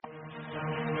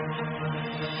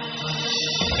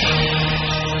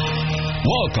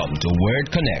Welcome to Word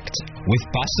Connect with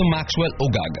Pastor Maxwell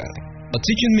Ogaga, a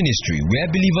teaching ministry where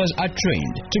believers are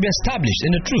trained to be established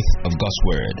in the truth of God's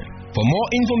Word. For more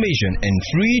information and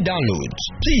free downloads,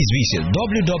 please visit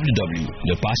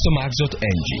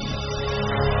www.thepastormax.ng.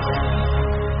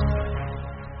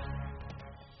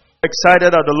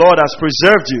 Excited that the Lord has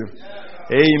preserved you.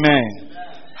 Amen.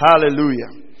 Hallelujah.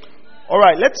 All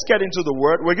right, let's get into the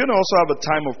Word. We're going to also have a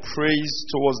time of praise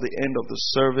towards the end of the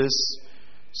service.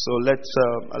 So let's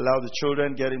allow the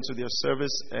children get into their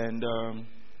service. And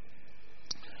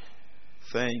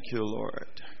thank you,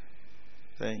 Lord.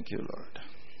 Thank you, Lord.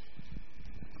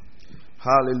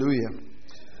 Hallelujah.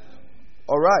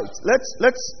 All right,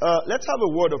 let's have a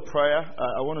word of prayer.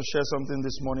 I want to share something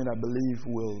this morning I believe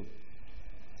will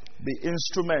be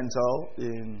instrumental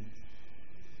in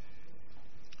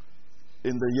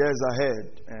the years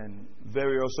ahead, and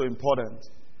very also important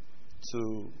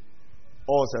to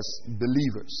us as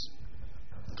believers.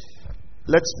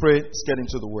 Let's pray. Let's get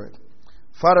into the Word.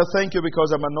 Father, thank you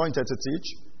because I'm anointed to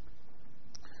teach.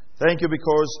 Thank you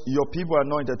because your people are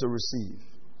anointed to receive.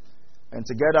 And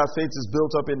together our faith is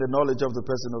built up in the knowledge of the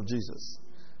person of Jesus.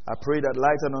 I pray that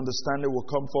light and understanding will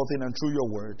come forth in and through your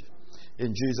word.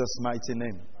 In Jesus' mighty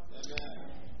name.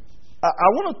 I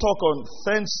want to talk on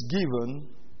Thanksgiving,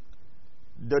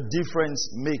 the difference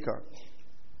maker.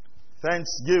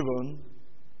 Thanksgiving,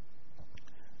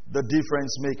 the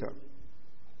difference maker.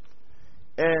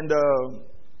 And I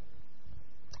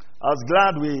was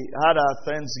glad we had our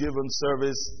Thanksgiving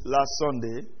service last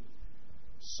Sunday.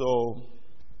 So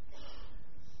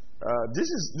this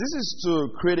is to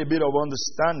create a bit of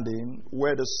understanding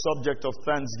where the subject of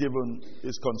Thanksgiving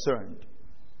is concerned.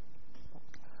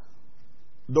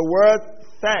 The word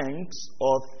thanks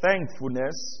or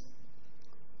thankfulness,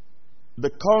 the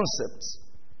concept,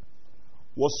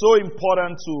 was so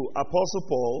important to Apostle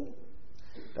Paul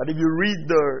that if you read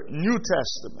the New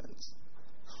Testament,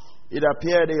 it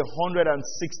appeared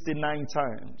 169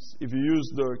 times. If you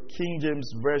use the King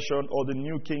James Version or the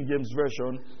New King James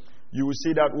Version, you will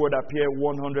see that word appear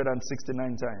 169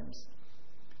 times.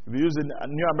 If you use the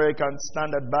New American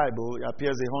Standard Bible, it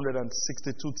appears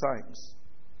 162 times.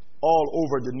 All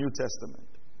over the New Testament.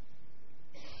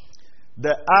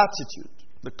 The attitude,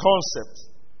 the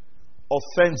concept of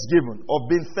thanksgiving, of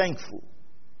being thankful.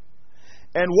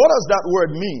 And what does that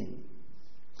word mean?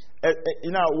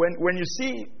 When you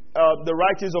see the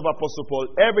writings of Apostle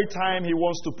Paul, every time he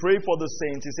wants to pray for the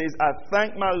saints, he says, I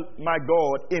thank my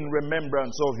God in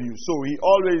remembrance of you. So he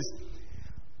always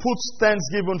puts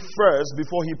thanksgiving first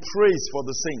before he prays for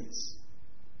the saints.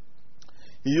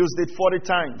 He used it 40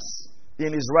 times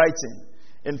in his writing.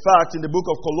 In fact, in the book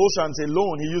of Colossians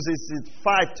alone, he uses it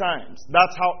 5 times.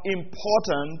 That's how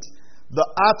important the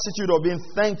attitude of being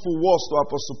thankful was to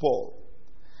Apostle Paul.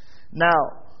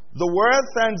 Now, the word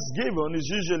thanksgiving is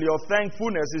usually, or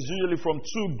thankfulness is usually from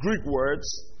 2 Greek words.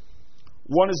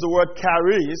 One is the word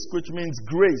charis, which means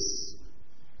grace.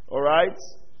 Alright?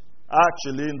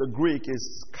 Actually, in the Greek,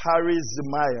 it's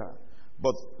charizomai,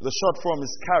 but the short form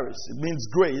is charis. It means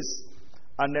grace.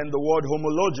 And then the word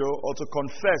homologio, or to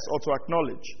confess or to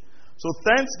acknowledge. So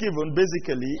thanksgiving,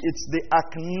 basically, it's the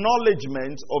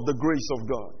acknowledgement of the grace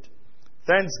of God.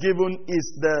 Thanksgiving is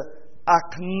the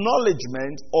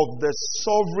acknowledgement of the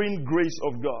sovereign grace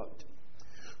of God.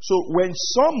 So when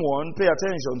someone, pay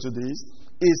attention to this,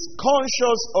 is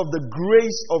conscious of the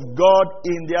grace of God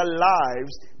in their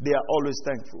lives, they are always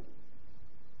thankful.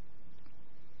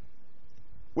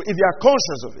 If you are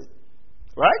conscious of it,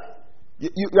 right?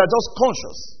 You are just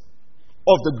conscious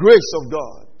of the grace of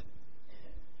God.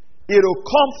 It will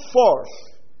come forth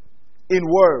in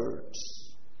words.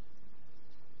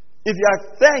 If you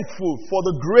are thankful for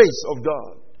the grace of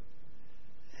God.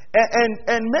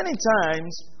 And many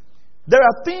times, there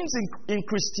are things in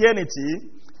Christianity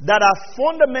that are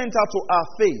fundamental to our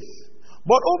faith.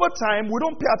 But over time, we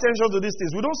don't pay attention to these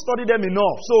things. We don't study them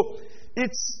enough. So,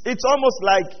 it's almost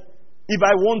like, if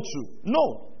I want to.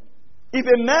 No. If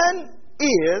a man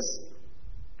is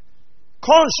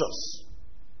conscious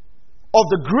of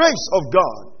the grace of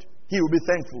God, he will be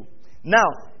thankful. Now,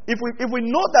 if we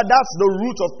know that that's the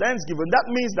root of thanksgiving, that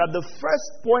means that the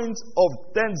first point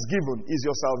of thanksgiving is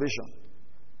your salvation.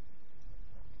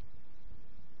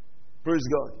 Praise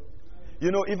God. You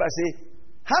know, if I say,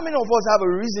 how many of us have a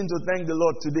reason to thank the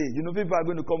Lord today? You know, people are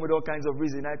going to come with all kinds of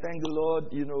reasons. I thank the Lord,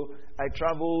 I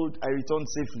traveled, I returned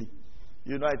safely.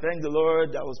 I thank the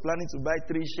Lord. I was planning to buy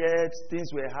 3 shirts.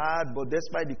 Things were hard, but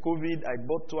despite the COVID, I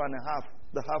bought 2.5.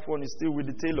 The half one is still with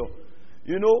the tailor.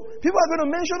 People are going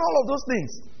to mention all of those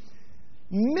things.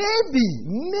 Maybe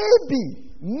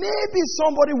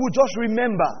somebody will just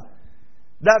remember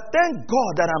that thank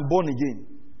God that I'm born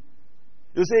again.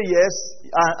 You say yes,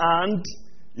 and,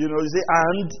 you say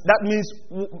and. That means,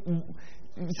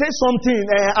 say something,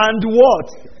 and what?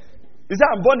 You say,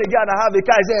 I'm born again, I have a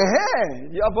car. I say,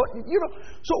 hey,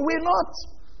 So we're not.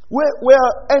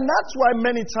 And that's why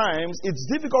many times it's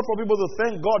difficult for people to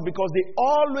thank God, because they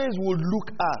always would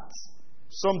look at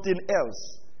something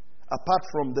else apart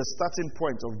from the starting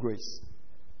point of grace.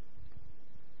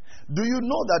 Do you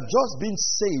know that just being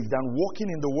saved and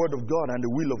walking in the Word of God and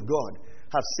the will of God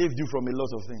has saved you from a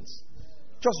lot of things?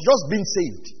 Just being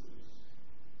saved.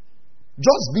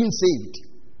 Just being saved.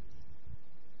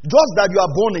 Just that you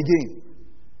are born again.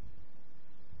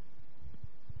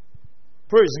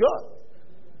 Praise God.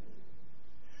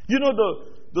 You know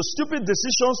the stupid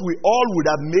decisions we all would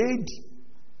have made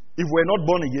if we're not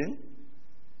born again?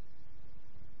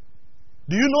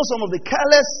 Do you know some of the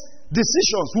careless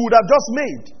decisions we would have just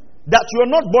made that you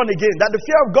are not born again, that the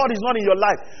fear of God is not in your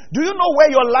life? Do you know where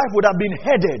your life would have been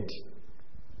headed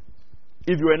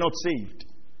if you were not saved?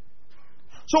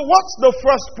 So what's the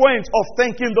first point of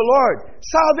thanking the Lord?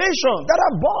 Salvation, that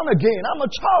I'm born again. I'm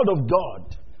a child of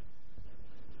God.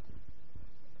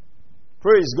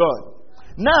 Praise God.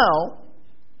 Now,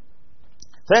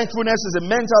 thankfulness is a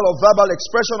mental or verbal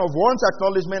expression of one's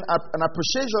acknowledgement and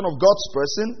appreciation of God's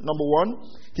person, number one,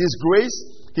 His grace,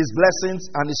 His blessings,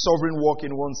 and His sovereign work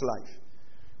in one's life.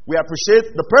 We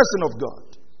appreciate the person of God,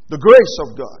 the grace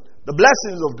of God, the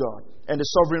blessings of God, and the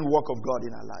sovereign work of God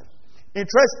in our life.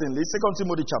 Interestingly, 2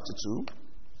 Timothy chapter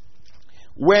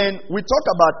 2, when we talk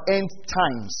about end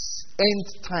times,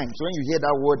 when you hear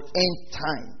that word end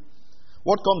time,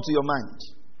 what comes to your mind?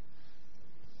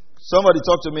 Somebody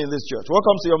talk to me in this church. What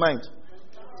comes to your mind?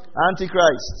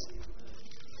 Antichrist.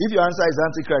 If your answer is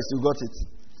Antichrist, you got it.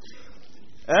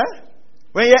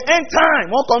 When you're end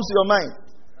time, what comes to your mind?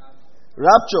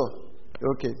 Rapture.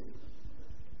 Okay.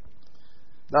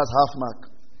 That's half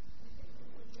mark.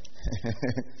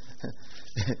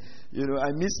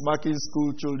 I miss marking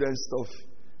school children's stuff.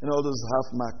 All those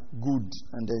half mark, good.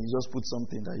 And then you just put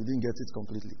something that you didn't get it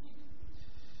completely.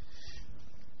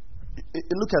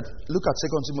 Look at 2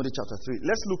 Timothy chapter 3.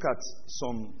 Let's look at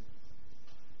some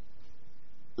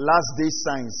last day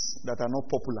signs that are not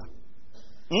popular.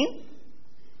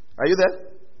 Are you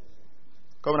there?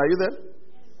 Come on, are you there? 2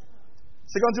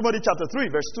 Timothy chapter 3,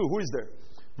 verse 2. Who is there?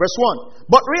 Verse 1.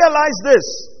 But realize this.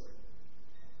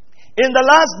 In the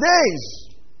last days,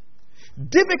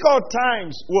 difficult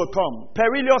times will come.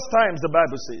 Perilous times, the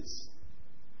Bible says.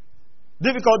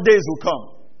 Difficult days will come.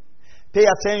 Pay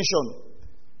attention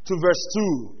to verse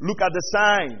 2. Look at the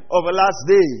sign of a last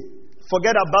day.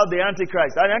 Forget about the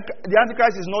Antichrist. The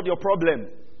Antichrist is not your problem.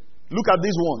 Look at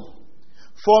this one.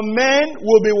 For men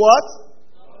will be what?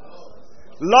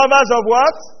 Lovers of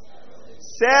what?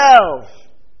 Self.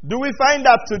 Do we find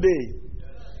that today?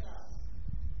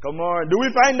 Come on. Do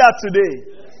we find that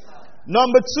today?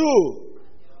 Number 2.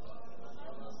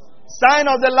 Sign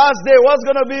of the last day. What's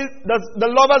going to be the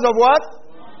lovers of what?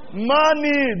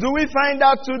 Money. Do we find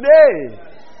that today?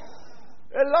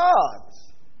 A lot.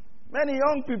 Many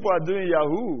young people are doing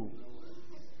Yahoo.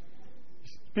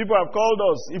 People have called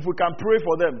us if we can pray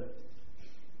for them.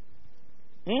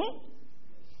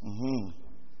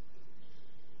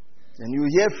 And you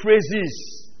hear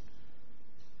phrases.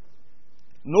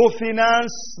 No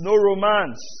finance, no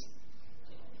romance.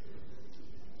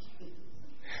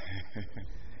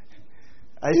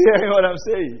 Are you hearing what I'm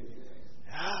saying?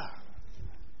 Yeah.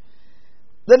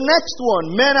 The next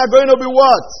one, men are going to be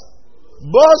what?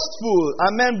 Boastful.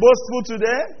 Are men boastful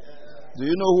today? Do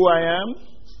you know who I am?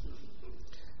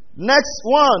 Next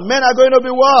one, men are going to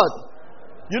be what?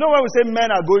 You know when we say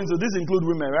men are going to, this include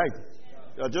women, right?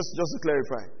 Just to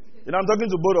clarify. I'm talking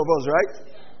to both of us, right?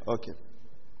 Okay.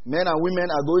 Men and women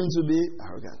are going to be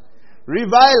arrogant.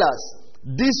 Revilers.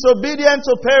 Disobedient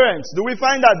to parents. Do we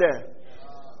find that there?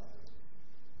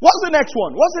 What's the next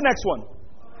one? What's the next one?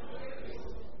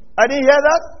 I didn't hear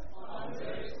that.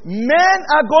 Men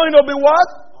are going to be what?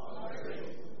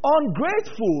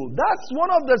 Ungrateful. That's one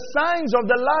of the signs of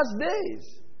the last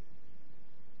days.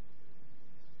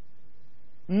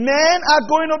 Men are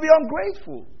going to be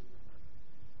ungrateful.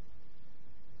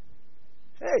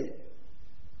 Hey.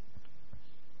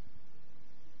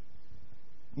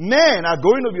 Men are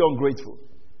going to be ungrateful.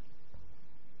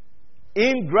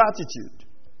 Ingratitude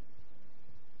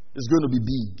is going to be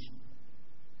big.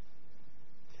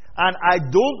 And I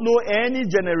don't know any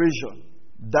generation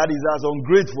that is as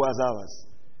ungrateful as ours.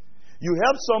 You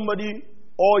help somebody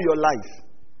all your life,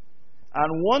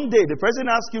 and one day the person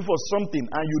asks you for something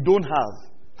and you don't have.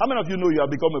 How many of you know you have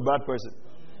become a bad person?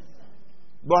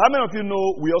 But how many of you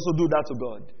know we also do that to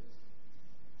God?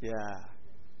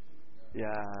 Yeah.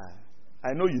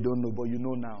 I know you don't know, but you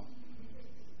know now.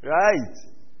 Right?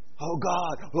 Oh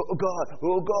God, oh God,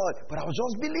 oh God. But I was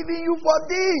just believing you for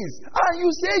this. And you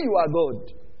say you are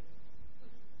God.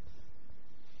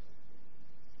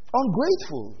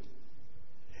 Ungrateful.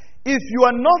 If you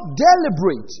are not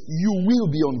deliberate, you will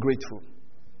be ungrateful.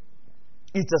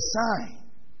 It's a sign.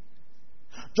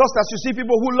 Just as you see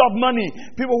people who love money,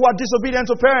 people who are disobedient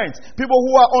to parents, people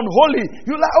who are unholy,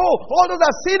 you're like, oh, all those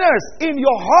are sinners. In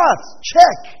your heart,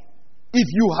 check if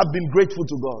you have been grateful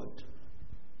to God.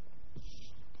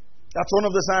 That's one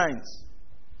of the signs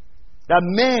that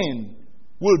men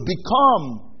will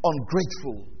become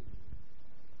ungrateful.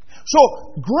 So,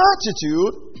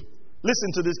 gratitude, listen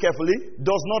to this carefully,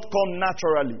 does not come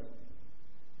naturally.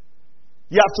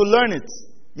 You have to learn it.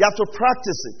 You have to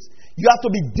practice it. You have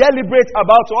to be deliberate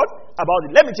about what? About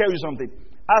it. Let me tell you something.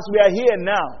 As we are here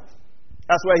now,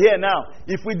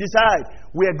 if we decide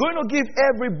we are going to give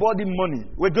everybody money,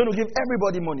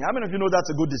 how many of you know that's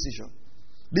a good decision?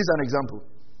 This is an example.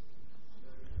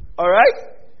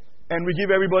 Alright? And we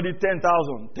give everybody 10,000.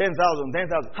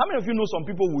 How many of you know some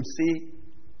people would say,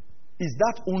 is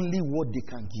that only what they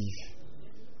can give?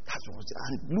 That's what,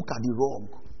 and look at the wrong.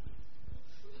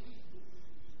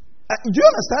 Do you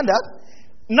understand that?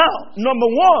 Now, number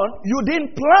one, you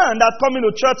didn't plan that coming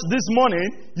to church this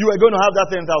morning, you were going to have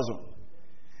that 10,000.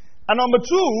 And number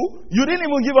two, you didn't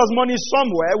even give us money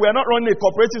somewhere. We are not running a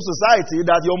cooperative society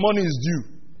that your money is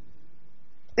due.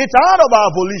 It's out of our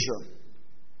volition.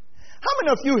 How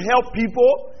many of you help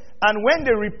people, and when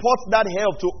they report that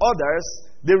help to others,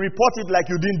 they report it like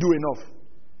you didn't do enough?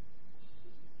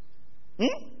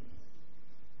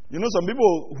 You know, some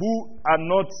people who are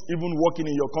not even working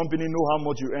in your company know how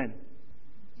much you earn.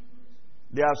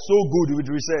 They are so good with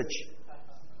research.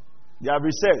 They have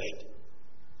researched.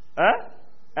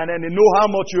 And then they know how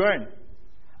much you earn.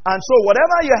 And so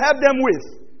whatever you help them with,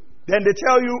 then they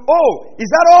tell you, oh, is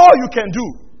that all you can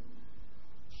do?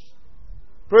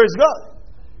 Praise God.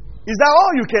 Is that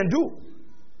all you can do?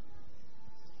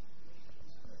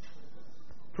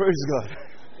 Praise God.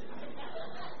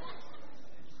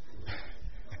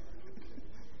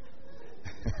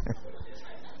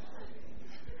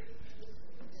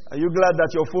 Are you glad that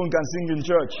your phone can sing in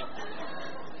church?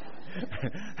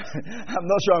 I'm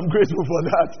not sure I'm grateful for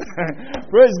that.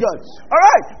 Praise God. All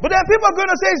right. But then people are going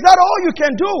to say, is that all you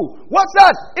can do? What's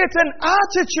that? It's an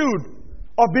attitude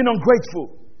of being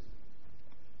ungrateful.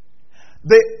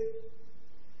 The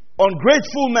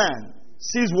ungrateful man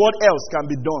sees what else can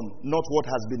be done, not what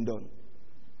has been done.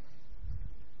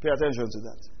 Pay attention to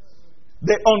that.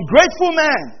 The ungrateful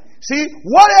man, see,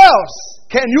 what else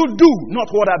can you do, not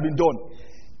what has been done?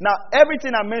 Now,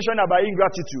 everything I mentioned about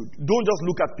ingratitude, don't just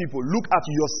look at people. Look at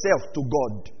yourself to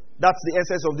God. That's the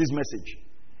essence of this message.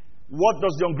 What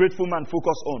does the ungrateful man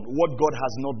focus on? What God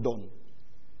has not done.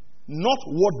 Not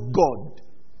what God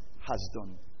has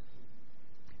done.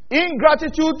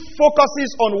 Ingratitude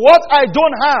focuses on what I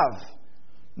don't have.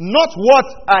 Not what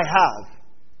I have.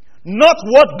 Not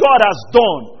what God has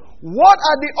done. What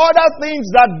are the other things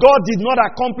that God did not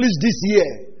accomplish this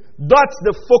year? That's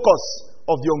the focus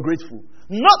of the ungrateful.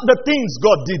 Not the things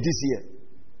God did this year.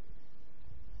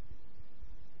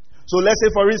 So let's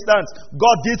say, for instance,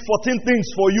 God did 14 things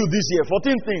for you this year.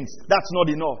 14 things. That's not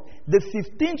enough. The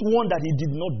 15th one that He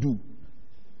did not do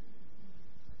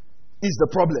is the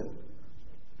problem.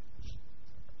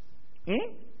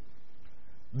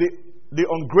 The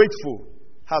ungrateful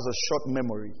has a short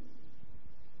memory.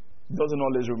 Doesn't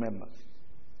always remember.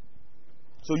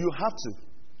 So you have to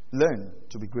learn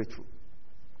to be grateful.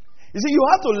 You see, you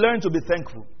have to learn to be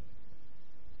thankful.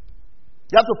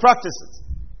 You have to practice it.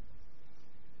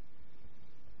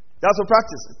 You have to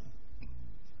practice it.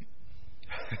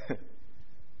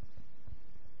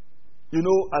 You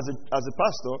know, as a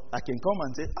pastor, I can come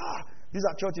and say, this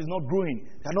church is not growing.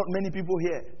 There are not many people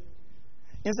here.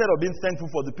 Instead of being thankful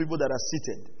for the people that are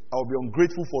seated, I will be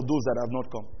ungrateful for those that have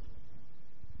not come.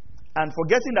 And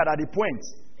forgetting that at the point,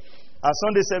 our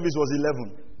Sunday service was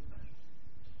 11.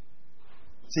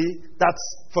 See, that's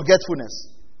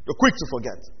forgetfulness. You're quick to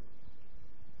forget.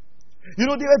 You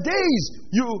know, there were days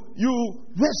you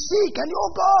were sick and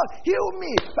oh God, heal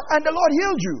me. And the Lord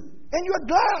healed you. And you are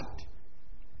glad.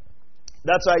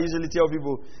 That's why I usually tell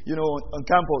people, you know, on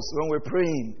campus when we're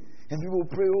praying. And people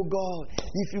pray, oh God,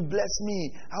 if you bless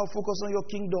me, I'll focus on your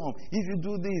kingdom. If you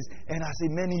do this. And I say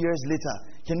many years later,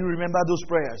 can you remember those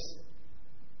prayers?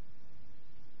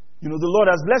 You know, the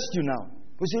Lord has blessed you now.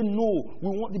 We say, no, we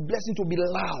want the blessing to be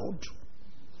loud.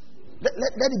 Let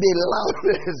it be a loud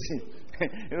blessing.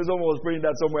 You know, someone was praying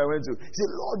that somewhere I went to. He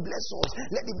said, Lord, bless us.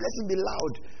 Let the blessing be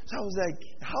loud. So I was like,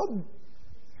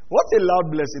 what's a loud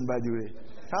blessing, by the way?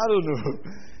 I don't know.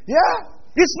 Yeah.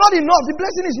 It's not enough. The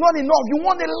blessing is not enough. You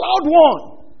want a loud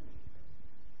one.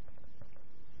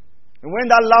 And when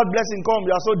that loud blessing comes,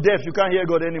 you are so deaf you can't hear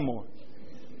God anymore.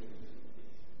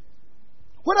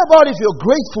 What about if you're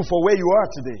grateful for where you are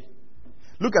today?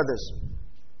 Look at this.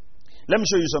 Let me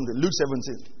show you something. Luke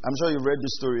 17. I'm sure you've read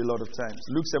this story a lot of times.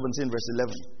 Luke 17, verse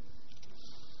 11.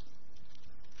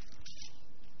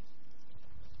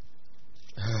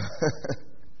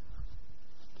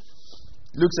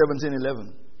 Luke 17,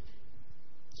 11.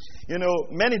 You know,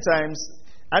 many times,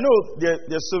 I know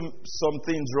there's some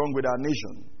things wrong with our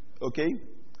nation, okay?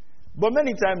 But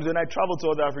many times when I travel to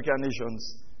other African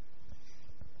nations,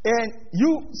 and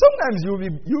sometimes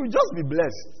you'll just be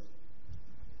blessed.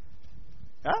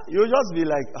 Huh? You'll just be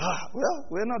like, well,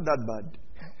 we're not that bad.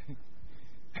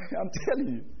 I'm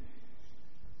telling you.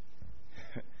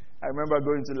 I remember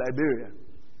going to Liberia.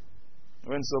 I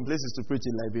went some places to preach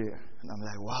in Liberia. And I'm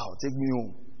like, wow, take me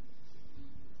home.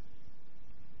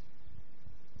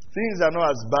 Things are not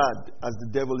as bad as the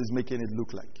devil is making it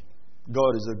look like.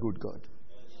 God is a good God.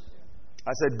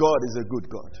 I said, God is a good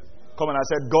God. Come on, I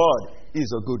said, God is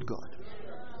a good God.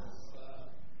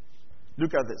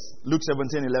 Look at this. Luke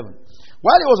 17, 11.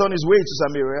 While he was on his way to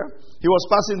Samaria, he was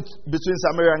passing between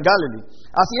Samaria and Galilee.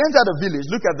 As he entered the village,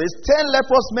 look at this, 10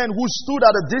 leprous men who stood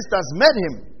at a distance met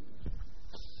him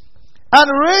and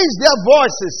raised their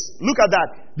voices. Look at that.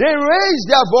 They raised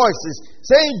their voices,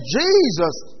 saying,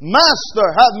 Jesus, Master,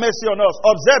 have mercy on us.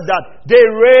 Observe that. They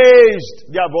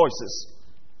raised their voices.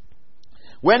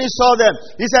 When he saw them,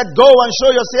 he said, go and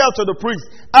show yourself to the priest.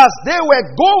 As they were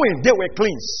going, they were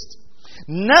cleansed.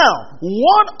 Now,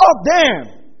 one of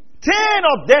them, 10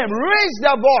 of them raised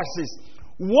their voices.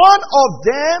 One of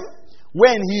them,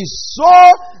 when he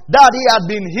saw that he had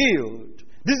been healed,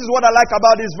 this is what I like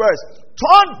about this verse,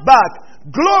 turned back,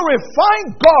 glorifying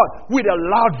God with a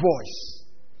loud voice.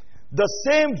 The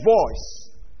same voice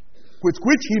with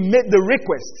which he made the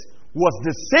request was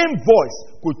the same voice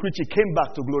with which he came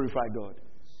back to glorify God.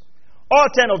 All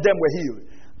 10 of them were healed.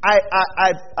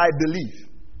 I believe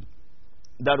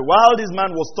that while this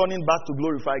man was turning back to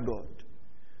glorify God,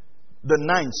 the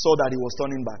 9 saw that he was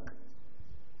turning back.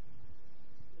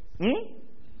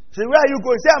 Say, where are you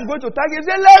going? Say, I'm going to Target.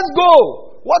 Say, let's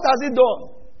go. What has he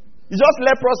done? He just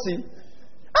leprosy.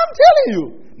 I'm telling you,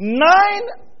 9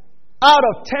 out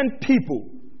of 10 people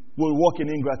will walk in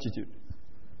ingratitude.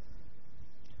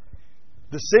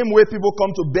 The same way people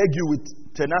come to beg you with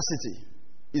tenacity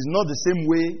is not the same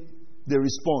way they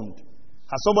respond.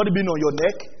 Has somebody been on your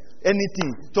neck?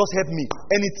 Anything, just help me,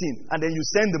 anything. And then you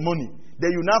send the money.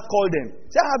 Then you now call them.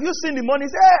 Say, have you seen the money?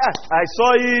 Say, I saw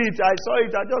it. I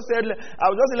just said, I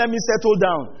will just let me settle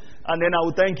down. And then I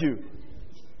will thank you.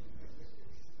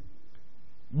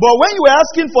 But when you were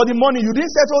asking for the money, you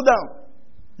didn't settle down.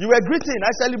 You were greeting.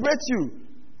 I celebrate you.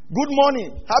 Good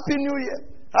morning. Happy New Year.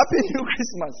 Happy New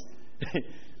Christmas.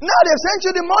 Now they've sent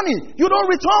you the money. You don't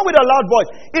return with a loud voice.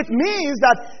 It means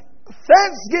that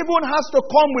thanksgiving has to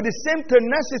come with the same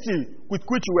tenacity with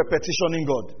which you were petitioning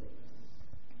God.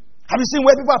 Have you seen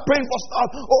where people are praying for stuff?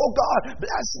 Oh God,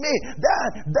 bless me.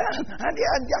 And they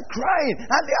are crying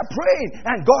and they are praying.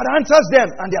 And God answers them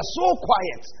and they are so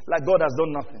quiet like God has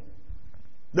done nothing.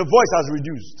 The voice has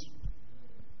reduced.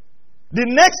 The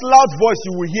next loud voice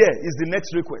you will hear is the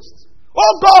next request.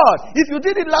 Oh God, if you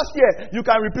did it last year, you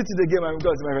can repeat it again and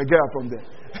God will get up from there.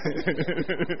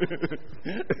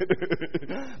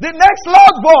 The next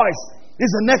loud voice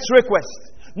is the next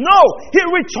request. No, he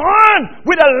returned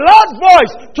with a loud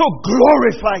voice to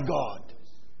glorify God.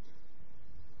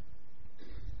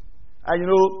 And you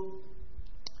know,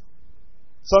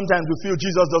 sometimes we feel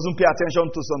Jesus doesn't pay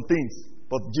attention to some things,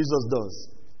 but Jesus does.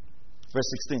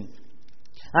 Verse 16.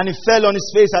 And he fell on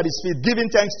his face at his feet, giving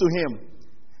thanks to him.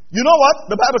 You know what?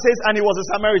 The Bible says, and he was a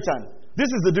Samaritan. This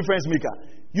is the difference maker.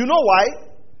 You know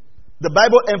why? The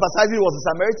Bible emphasizes he was a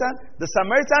Samaritan. The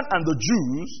Samaritan and the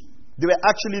Jews, they were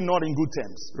actually not in good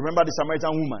terms. Remember the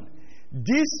Samaritan woman.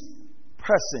 This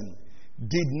person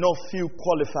did not feel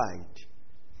qualified.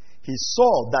 He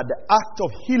saw that the act of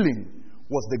healing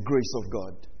was the grace of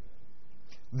God.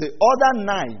 The other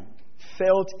 9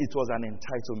 felt it was an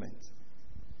entitlement.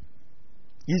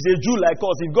 He's a Jew like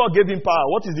us. If God gave him power,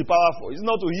 what is the power for? It's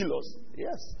not to heal us.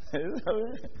 Yes.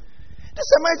 The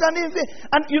Samaritan didn't feel.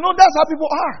 And you know, that's how people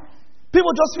are.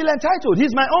 People just feel entitled.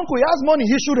 He's my uncle. He has money.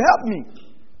 He should help me.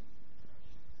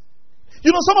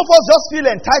 You know, some of us just feel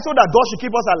entitled that God should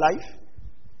keep us alive.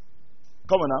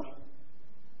 Come on now.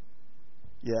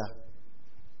 Yeah.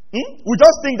 We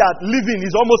just think that living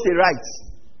is almost a right.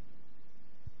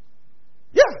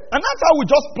 Yeah. And that's how we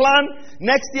just plan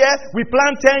next year, we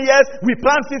plan 10 years, we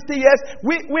plan 50 years.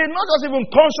 We're not just even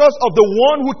conscious of the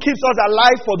one who keeps us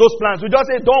alive for those plans. We just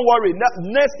say, don't worry,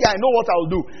 next year I know what I'll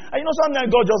do. And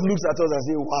sometimes God just looks at us and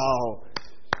says, wow,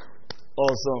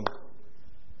 awesome.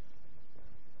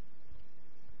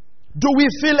 Do we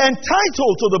feel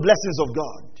entitled to the blessings of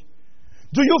God?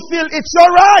 Do you feel it's your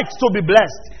right to be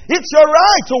blessed? It's your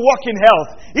right to walk in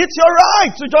health. It's your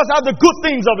right to just have the good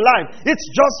things of life. It's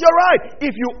just your right.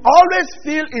 If you always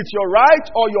feel it's your right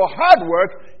or your hard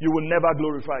work, you will never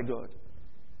glorify God.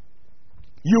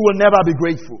 You will never be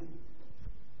grateful.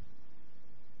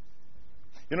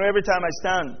 Every time I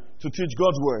stand to teach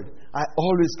God's word, I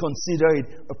always consider it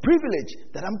a privilege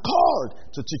that I'm called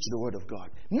to teach the word of God.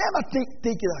 Never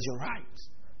take it as your right.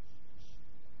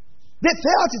 They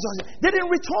felt it was, they didn't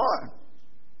return.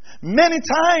 Many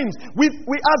times we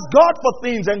ask God for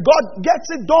things and God gets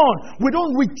it done. We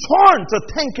don't return to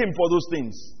thank Him for those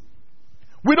things.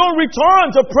 We don't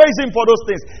return to praise Him for those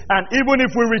things. And even if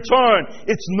we return,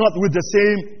 it's not with the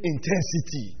same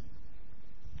intensity.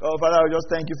 Oh, Father, I just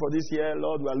thank you for this year,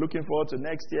 Lord. We are looking forward to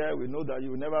next year. We know that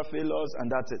you will never fail us, and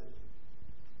that's it.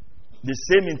 The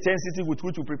same intensity with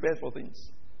which we prepare for things.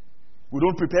 We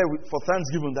don't prepare for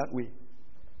Thanksgiving that way.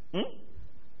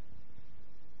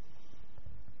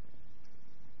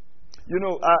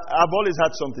 I've always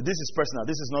had something. This is personal.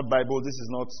 This is not Bible. This is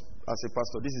not as a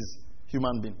pastor. This is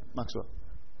human being, Maxwell.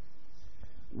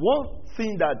 One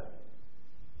thing that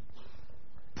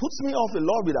puts me off a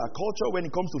lot with our culture when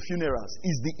it comes to funerals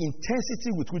is the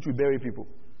intensity with which we bury people.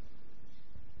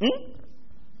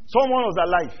 Someone was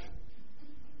alive.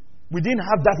 We didn't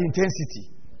have that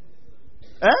intensity.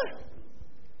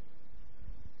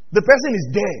 The person is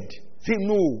dead. Say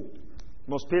no.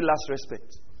 Must pay last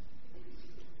respect.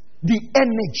 The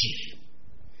energy,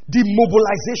 the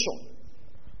mobilization,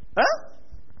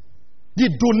 the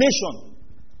donation.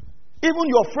 Even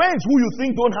your friends who you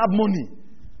think don't have money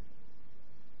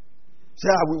say,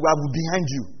 I will be behind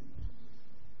you.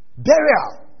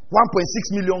 Burial,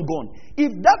 1.6 million gone.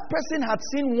 If that person had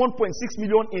seen 1.6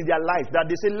 million in their life, that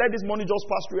they say, let this money just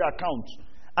pass through your account,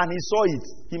 and he saw it,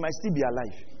 he might still be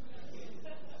alive.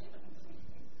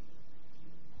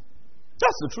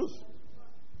 That's the truth.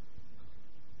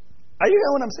 Are you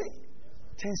hearing what I'm saying?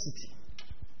 Intensity.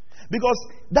 Because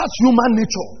that's human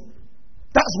nature.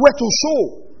 That's where to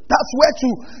show. That's where to,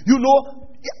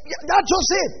 that's just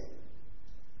it.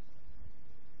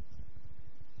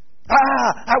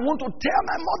 I want to tell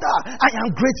my mother I am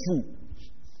grateful.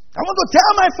 I want to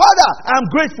tell my father I am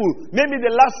grateful. Maybe the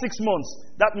last 6 months,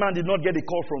 that man did not get a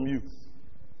call from you.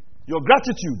 Your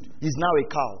gratitude is now a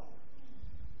cow.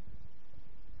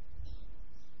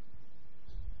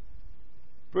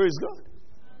 Praise God.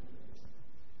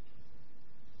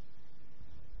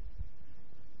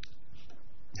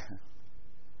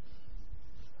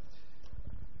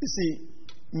 You see,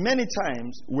 many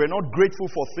times we're not grateful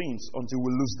for things until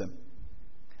we lose them.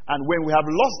 And when we have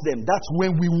lost them, that's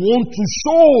when we want to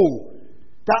show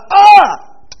that,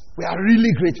 we are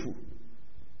really grateful.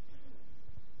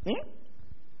 If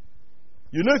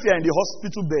you're in the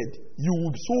hospital bed, you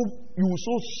will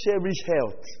so cherish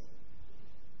health.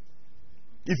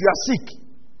 If you are sick,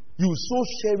 you so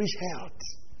cherish health.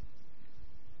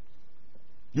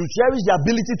 You cherish the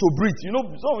ability to breathe.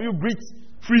 Some of you breathe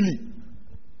freely.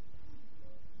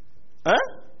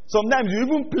 Sometimes you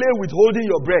even play with holding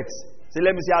your breath. Say,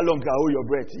 let me see how long you can hold your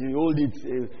breath. You hold it.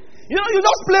 You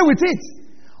just play with it.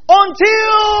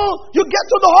 Until you get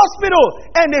to the hospital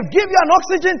and they give you an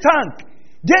oxygen tank.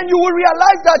 Then you will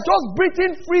realize that just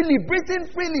breathing freely.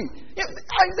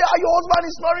 I say, your husband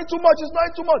is snoring too much,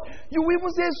 You even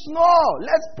say, snore.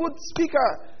 Let's put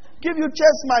speaker. Give you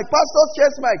chest mic, pastor's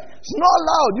chest mic. Snore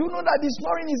loud. You know that the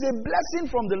snoring is a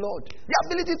blessing from the Lord. The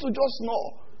ability to just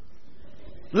snore.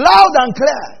 Loud and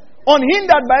clear.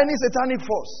 Unhindered by any satanic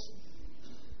force.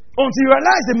 Until you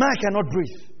realize the man cannot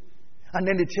breathe. And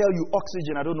then they tell you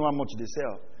oxygen. I don't know how much they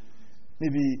sell.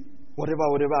 Maybe whatever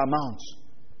amount.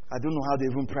 I don't know how they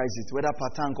even price it. Whether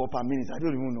per tank or per minute. I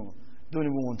don't even know. Don't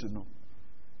even want to know.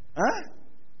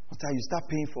 Until you start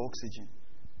paying for oxygen.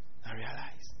 I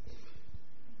realize.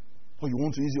 Or you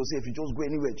want to ease yourself. You just go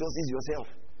anywhere. Just ease yourself.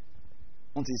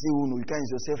 Until you say, oh no, you can't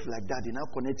use yourself like that. They now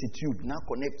connect a tube. Now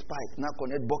connect pipe. Now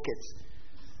connect buckets.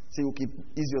 Say, okay,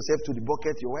 ease yourself to the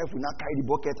bucket. Your wife will now carry the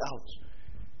bucket out.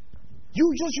 You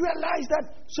just realize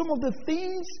that some of the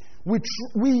things we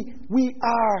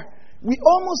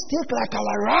almost take like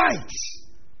our rights.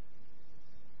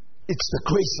 It's the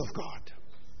grace of God.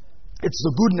 It's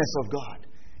the goodness of God.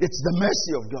 It's the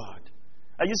mercy of God.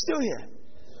 Are you still here?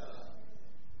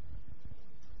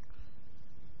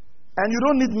 And you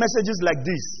don't need messages like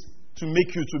this to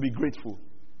make you to be grateful.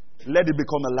 Let it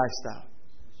become a lifestyle.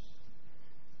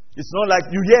 It's not like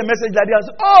you hear a message like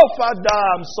this, oh Father,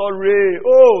 I'm sorry.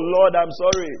 Oh Lord, I'm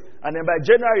sorry. And then by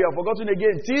January, you've forgotten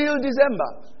again till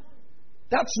December.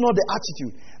 That's not the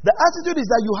attitude. The attitude is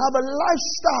that you have a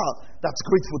lifestyle that's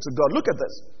grateful to God. Look at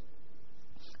this.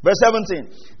 Verse 17.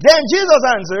 Then Jesus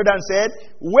answered and said,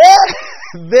 were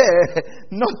there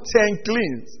not 10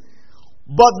 cleansed,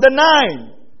 but the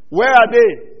 9, where are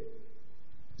they?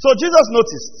 So Jesus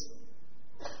noticed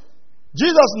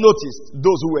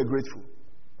those who were grateful.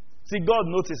 See, God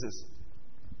notices.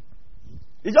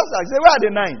 He just asked, where are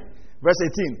the 9? Verse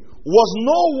 18. Was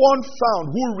no one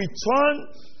found who returned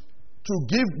to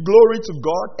give glory to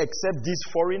God except this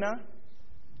foreigner?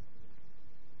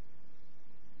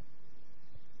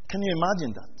 Can you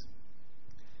imagine that?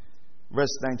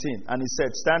 Verse 19. And he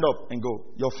said, stand up and go.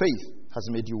 Your faith has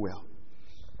made you well.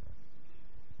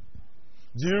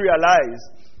 Do you realize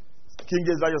King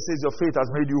James Version says your faith has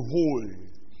made you whole?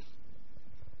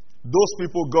 Those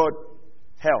people got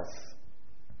health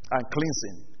and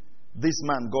cleansing. This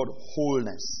man got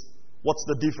wholeness. What's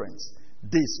the difference?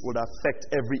 This would affect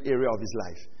every area of his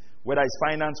life. Whether his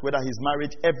finance, whether his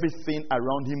marriage, everything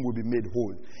around him will be made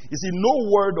whole. You see, no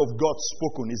word of God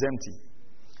spoken is empty.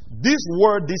 This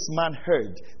word this man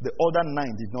heard, the other 9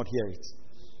 did not hear it.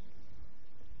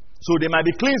 So they might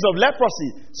be cleansed of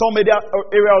leprosy. Some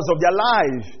areas of their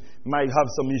life might have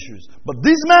some issues. But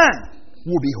this man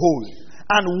will be whole.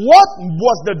 And what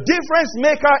was the difference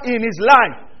maker in his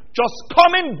life? Just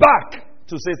coming back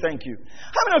to say thank you.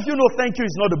 How many of you know thank you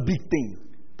is not a big thing?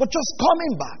 But just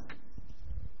coming back.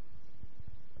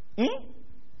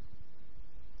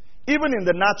 Even in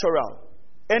the natural,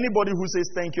 anybody who says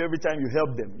thank you every time you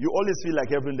help them, you always feel like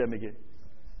helping them again.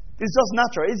 It's just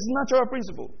natural. It's a natural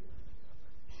principle.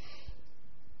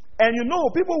 And you know,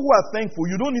 people who are thankful,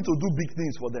 you don't need to do big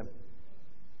things for them.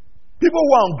 People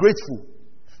who are ungrateful,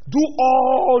 do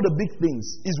all the big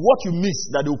things. Is what you miss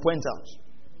that they'll point out.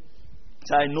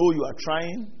 So I know you are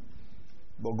trying,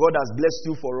 but God has blessed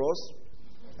you for us.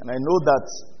 And I know that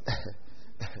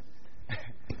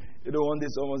you don't want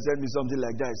someone send me something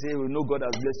like that. I say, we know God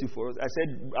has blessed you for us. I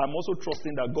said, I'm also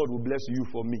trusting that God will bless you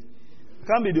for me. You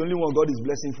can't be the only one God is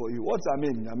blessing for you. What's I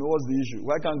mean, what's the issue?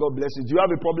 Why can't God bless you? Do you have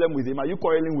a problem with Him? Are you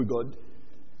quarreling with God?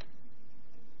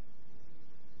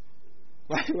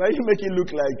 Why you make it look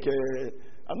like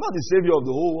I'm not the savior of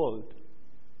the whole world?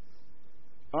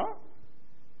 Huh?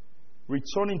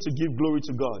 Returning to give glory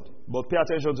to God. But pay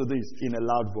attention to this in a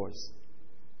loud voice.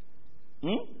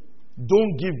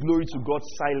 Don't give glory to God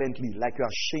silently, like you're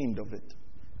ashamed of it.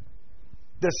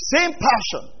 The same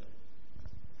passion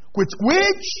with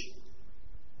which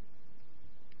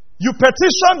you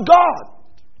petition God.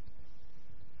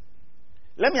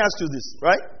 Let me ask you this,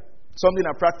 right? Something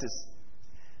I practice.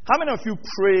 How many of you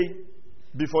pray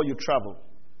before you travel?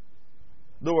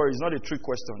 Don't worry, it's not a trick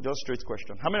question, just straight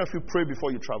question. How many of you pray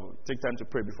before you travel? Take time to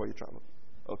pray before you travel.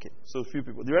 Okay, so a few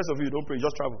people. The rest of you don't pray,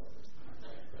 just travel.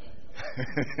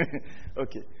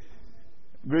 Okay.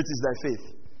 Great is thy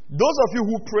faith. Those of you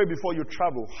who pray before you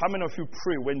travel, how many of you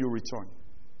pray when you return?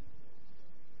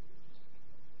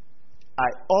 I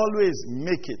always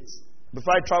make it.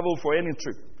 Before I travel for any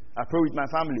trip, I pray with my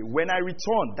family. When I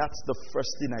return, that's the first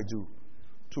thing I do,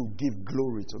 to give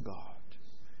glory to God.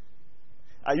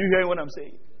 Are you hearing what I'm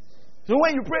saying? So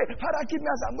when you pray, Father, keep me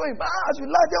as I'm going. As you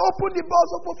like, they open the doors,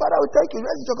 open, Father, I will take you.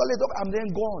 Where's the chocolate? I'm then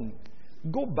gone.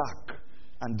 Go back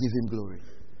and give Him glory.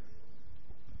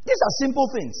 These are simple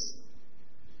things.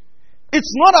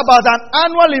 It's not about an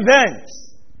annual event.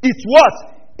 It's what?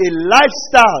 A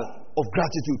lifestyle of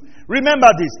gratitude. Remember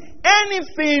this.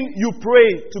 Anything you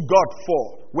pray to God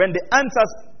for, when the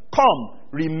answers come,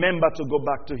 remember to go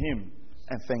back to Him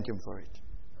and thank Him for it.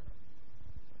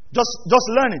 Just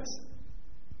learn it.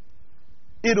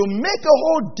 It will make a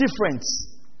whole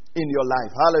difference in your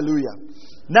life. Hallelujah.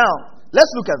 Now,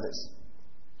 let's look at this.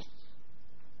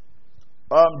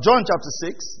 John chapter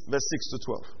 6, verse 6 to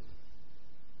 12.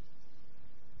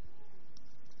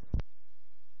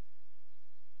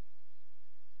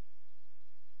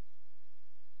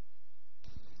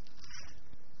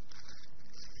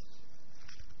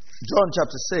 John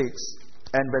chapter 6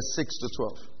 and verse 6 to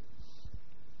 12.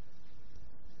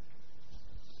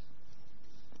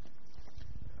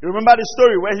 You remember the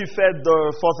story where He fed the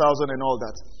 4,000 and all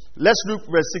that. Let's look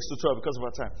verse 6 to 12 because of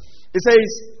our time. It says,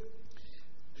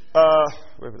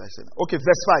 where will I say that? Okay,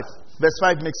 verse 5. Verse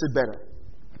 5 makes it better.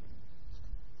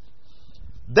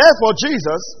 Therefore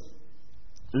Jesus,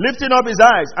 lifting up His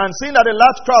eyes and seeing that a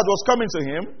large crowd was coming to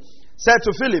Him, said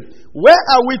to Philip, where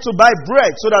are we to buy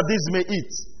bread so that these may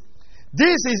eat?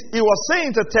 This is, he was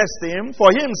saying to test him,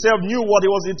 for he himself knew what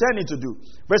he was intending to do.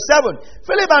 Verse 7,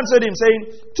 Philip answered him,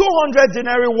 saying, 200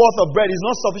 denarii worth of bread is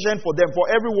not sufficient for them,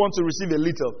 for everyone to receive a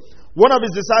little. One of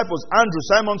his disciples, Andrew,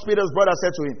 Simon Peter's brother,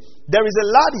 said to him, there is a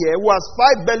lad here who has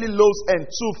 5 belly loaves and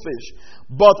 2 fish.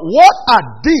 But what are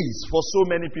these for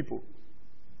so many people?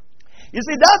 You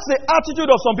see, that's the attitude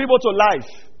of some people to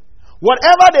life.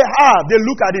 Whatever they have, they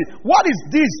look at it. What is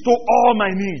this to all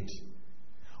my need?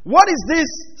 What is this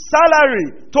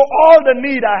salary to all the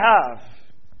need I have?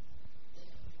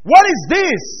 What is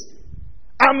this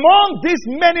among these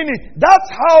many needs? That's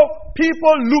how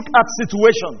people look at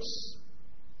situations.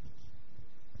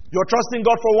 You're trusting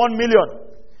God for 1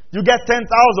 million. You get 10,000.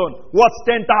 What's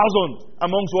 10,000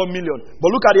 amongst 1 million?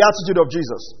 But look at the attitude of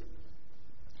Jesus.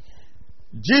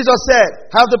 Jesus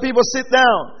said, have the people sit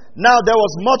down. Now there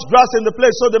was much grass in the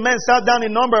place, so the men sat down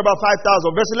in number about 5,000.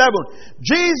 Verse 11.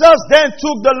 Jesus then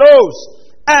took the loaves,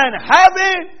 and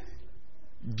having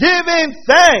given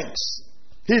thanks,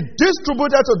 he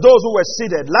distributed to those who were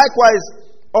seated.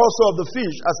 Likewise also of the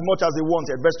fish, as much as they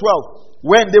wanted. Verse 12.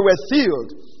 When they were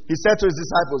filled, he said to his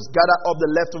disciples, gather up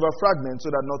the leftover fragments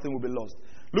so that nothing will be lost.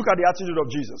 Look at the attitude of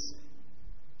Jesus.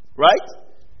 Right?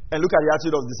 And look at the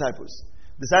attitude of the disciples.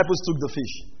 Disciples took the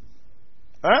fish.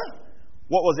 Huh?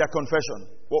 What was their confession?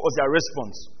 What was their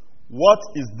response? What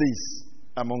is this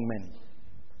among many?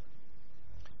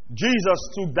 Jesus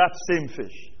took that same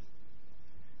fish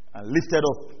and lifted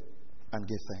up and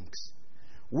gave thanks.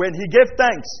 When he gave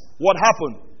thanks, what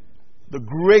happened? The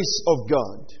grace of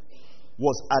God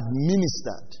was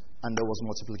administered and there was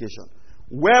multiplication.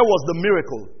 Where was the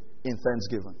miracle? In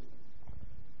thanksgiving.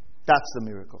 That's the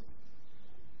miracle.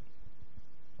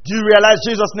 Do you realize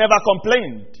Jesus never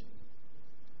complained?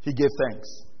 He gave thanks.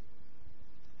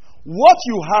 What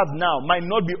you have now might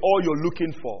not be all you're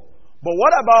looking for. But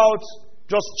what about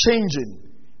just changing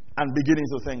and beginning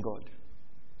to thank God?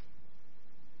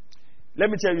 Let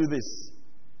me tell you this.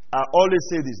 I always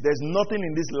say this. There's nothing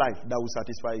in this life that will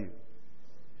satisfy you.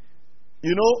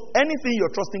 You know, anything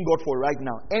you're trusting God for right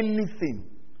now, anything,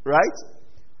 right?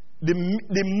 The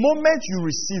moment you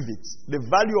receive it, the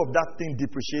value of that thing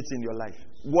depreciates in your life.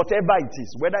 Whatever it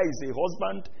is, whether it's a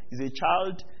husband, is a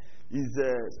child,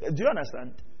 do you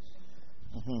understand?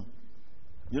 Mm-hmm.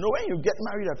 You know, when you get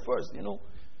married at first, you know,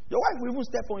 your wife will even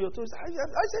step on your toes. I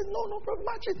said, no problem,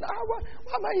 match it.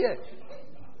 Why am I here?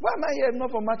 Why am I here not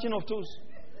for matching of toes?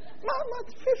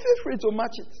 Feel free to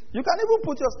match it. You can even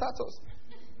put your status.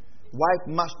 Wife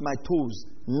matched my toes.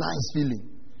 Nice feeling.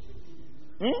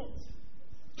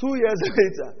 2 years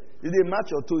later, if they match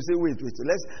your toes, say, wait. There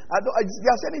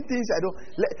are certain things I don't.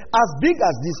 As big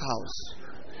as this house.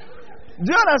 Do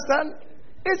you understand?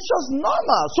 It's just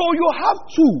normal. So you have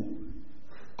to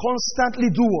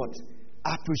constantly do what?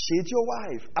 Appreciate your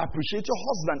wife. Appreciate your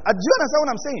husband. Do you understand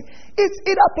what I'm saying?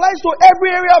 It applies to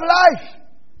every area of life.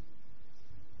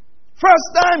 First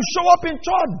time, show up in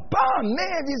church. Bam!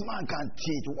 Man, this man can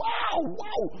teach. Wow.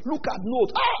 Look at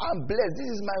notes. I'm blessed. This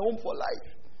is my home for life.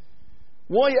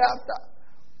 1 year after,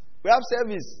 we have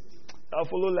service. I'll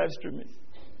follow live streaming.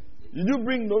 Did you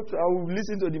bring notes? I will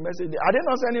listen to the message. Are they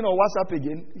not sending on WhatsApp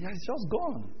again? Yeah, it's just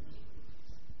gone.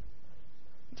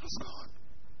 Just gone.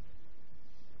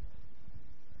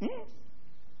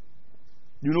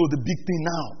 You know, the big thing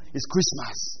now is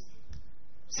Christmas.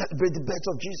 Celebrate the birth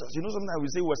of Jesus. You know, sometimes we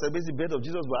say we're celebrating the birth of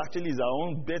Jesus, but actually it's our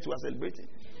own birth we're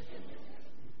celebrating.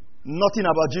 Nothing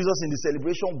about Jesus in the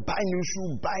celebration. Buy new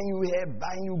shoe, buy new hair,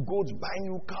 buy new goats, buy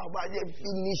new cow.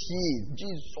 Finish it.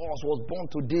 Jesus was born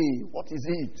today. What is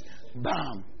it?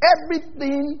 Bam.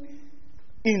 Everything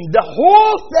in the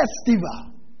whole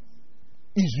festival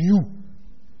is you.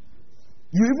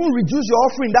 You even reduce your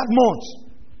offering that month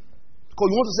because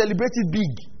you want to celebrate it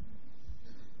big.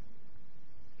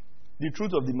 The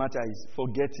truth of the matter is,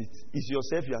 forget it. It's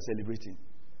yourself you are celebrating.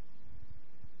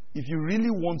 If you really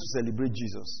want to celebrate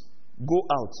Jesus, go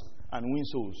out and win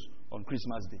souls on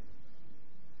Christmas Day.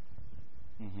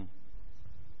 Mm-hmm.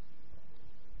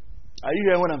 Are you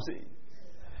hearing what I'm saying?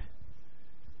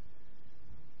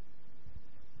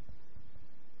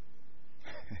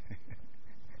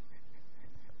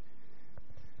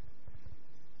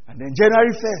 And then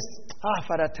January 1st,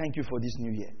 Father, thank you for this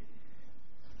new year.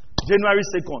 January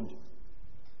 2nd,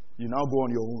 you now go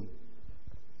on your own.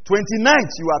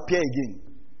 29th, you appear again.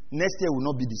 Next year will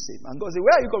not be the same. And God say,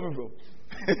 where are you coming from?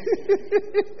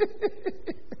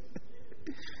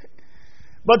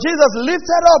 But Jesus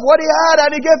lifted up what he had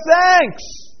and he gave thanks.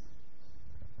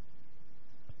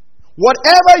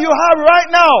 Whatever you have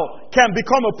right now can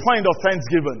become a point of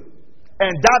thanksgiving.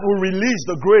 And that will release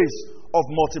the grace of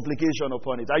multiplication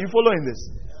upon it. Are you following this?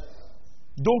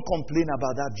 Don't complain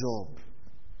about that job.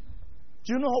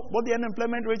 Do you know what the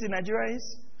unemployment rate in Nigeria is?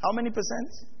 How many percent?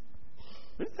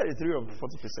 Maybe 33 or 40%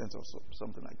 or so,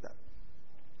 something like that.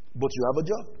 But you have a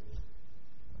job.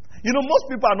 You know, most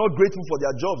people are not grateful for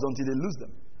their jobs until they lose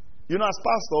them. You know, as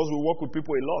pastors, we work with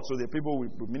people a lot. So the people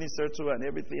we minister to and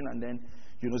everything. And then,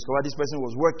 you know, discover this person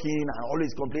was working and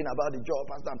always complain about the job.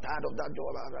 Pastor, I'm tired of that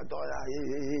job.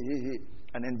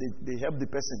 And then they help the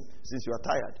person. Since you are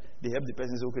tired, they help the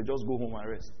person say, okay, just go home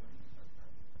and rest.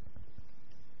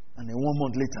 And then 1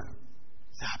 month later,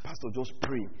 say, Pastor, just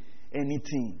pray.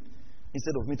 Anything.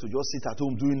 Instead of me to just sit at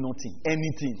home doing nothing.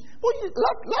 Anything. But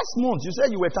last month, you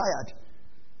said you were tired.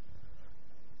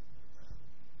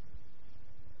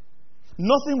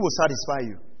 Nothing will satisfy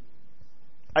you.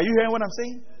 Are you hearing what I'm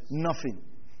saying? Nothing.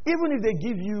 Even if they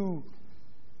give you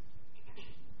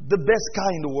the best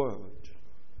car in the world,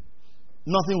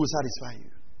 nothing will satisfy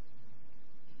you.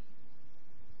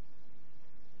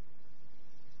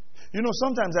 You know,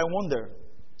 sometimes I wonder,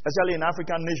 especially in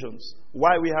African nations,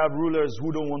 why we have rulers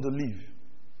who don't want to leave.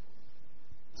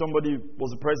 Somebody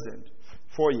was a president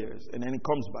 4 years, and then he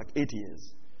comes back 8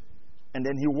 years. And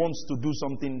then he wants to do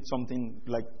something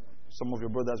like some of your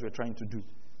brothers were trying to do.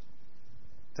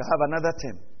 To have another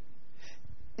term.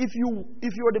 If you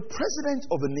are the president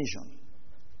of a nation,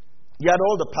 you had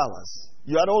all the powers,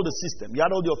 you had all the system, you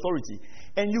had all the authority,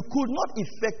 and you could not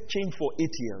effect change for 8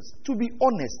 years. To be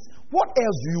honest, what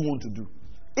else do you want to do?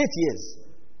 8 years.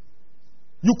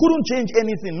 You couldn't change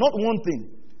anything, not one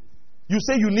thing. You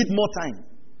say you need more time.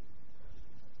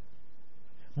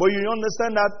 But you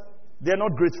understand that they're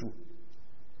not grateful.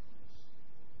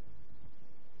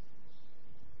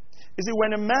 You see,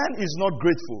 when a man is not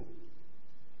grateful,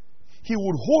 he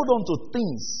would hold on to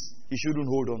things he shouldn't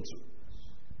hold on to.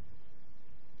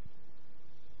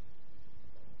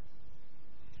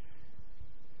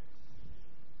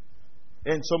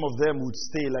 And some of them would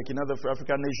stay, like in other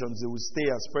African nations, they would stay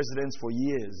as presidents for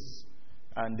years.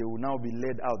 And they will now be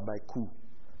led out by coup.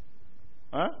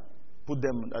 Put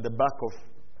them at the back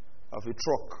of a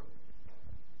truck.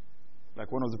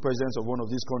 Like one of the presidents of one of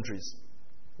these countries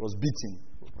was beaten.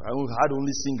 I had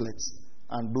only singlets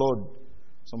and blood,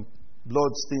 some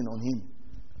blood stain on him,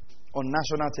 on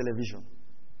national television.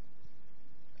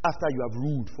 After you have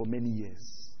ruled for many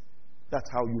years. That's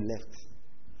how you left.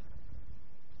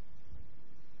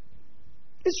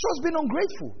 It's just been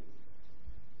ungrateful.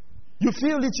 You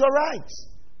feel it's your right.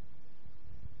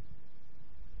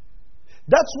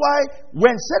 That's why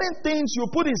when certain things you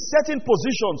put in certain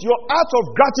positions, your act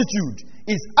of gratitude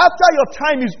is after your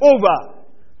time is over.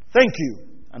 Thank you.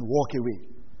 And walk away.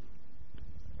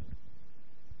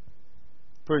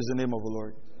 Praise the name of the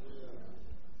Lord.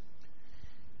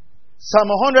 Psalm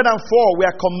 104, we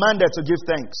are commanded to give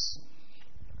thanks.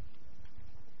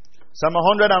 Psalm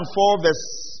 104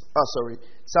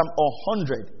 Psalm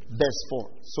 100 verse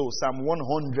 4. So Psalm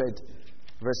 100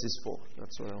 verses 4.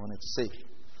 That's what I wanted to say.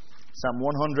 Psalm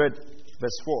 100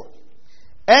 verse 4.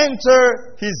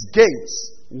 Enter his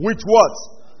gates with what?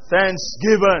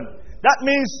 Thanksgiving. That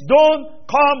means don't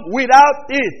come without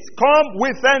it. Come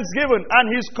with thanksgiving.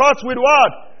 And his courts with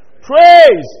what?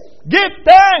 Praise. Give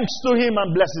thanks to him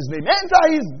and bless his name. Enter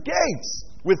his gates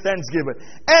with thanksgiving.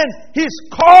 And his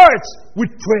courts with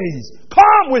praise.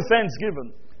 Come with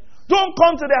thanksgiving. Don't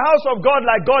come to the house of God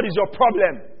like God is your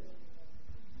problem.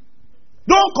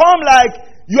 Don't come like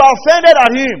you are offended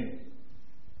at him.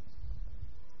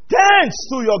 Thanks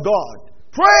to your God.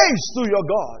 Praise to your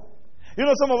God. You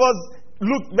know, some of us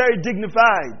look very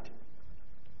dignified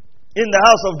in the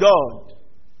house of God.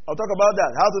 I'll talk about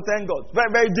that. How to thank God. Very,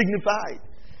 very dignified.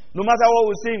 No matter what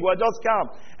we sing, we're just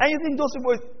calm. And you think those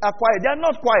people are quiet. They are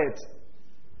not quiet.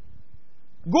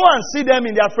 Go and see them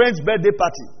in their friend's birthday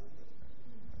party.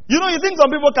 You know, you think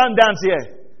some people can't dance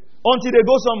here until they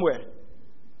go somewhere.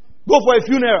 Go for a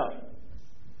funeral.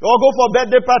 Or go for a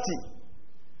birthday party.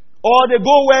 Or they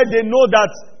go where they know that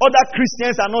other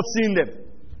Christians are not seeing them.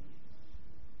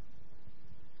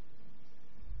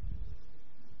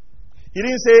 He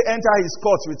didn't say enter his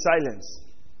courts with silence.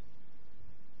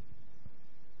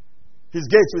 His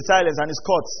gates with silence and his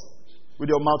courts with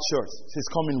your mouth shut. He's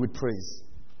coming with praise.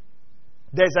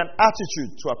 There's an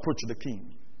attitude to approach the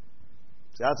king.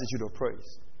 It's the attitude of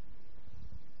praise.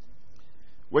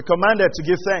 We're commanded to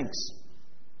give thanks.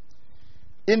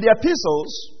 In the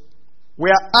epistles, we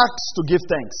are asked to give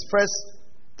thanks. 1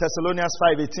 Thessalonians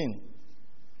 5:18.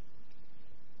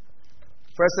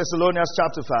 1 Thessalonians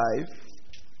chapter 5.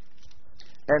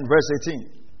 And verse 18.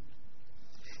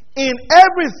 In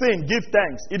everything give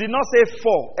thanks. It did not say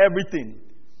for everything.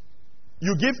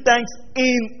 You give thanks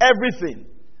in everything.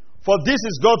 For this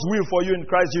is God's will for you in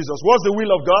Christ Jesus. What's the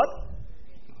will of God?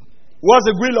 What's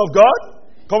the will of God?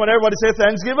 Come on, everybody say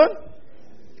Thanksgiving.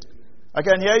 I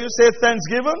can hear you say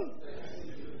Thanksgiving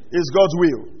is God's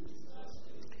will.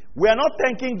 We are not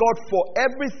thanking God for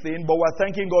everything, but we're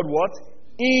thanking God what?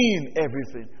 In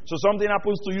everything. So something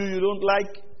happens to you don't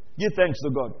like, give thanks to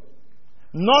God.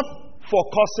 Not for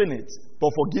causing it,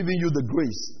 but for giving you the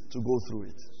grace to go through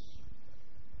it.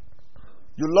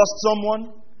 You lost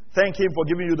someone, thank Him for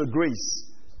giving you the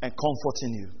grace and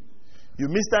comforting you. You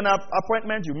missed an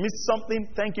appointment, you missed something,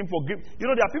 thank Him for giving. You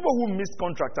know, there are people who missed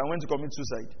contract and went to commit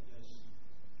suicide.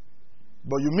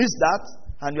 But you missed that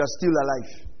and you are still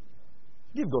alive.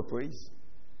 Give God praise.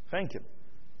 Thank Him.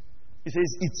 He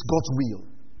says it's God's will.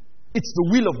 It's the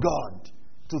will of God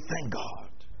to thank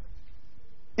God.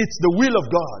 It's the will of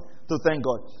God to thank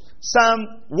God. Psalm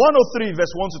 103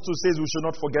 verse 1 to 2 says we should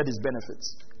not forget His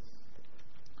benefits.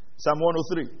 Psalm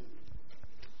 103.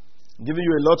 I'm giving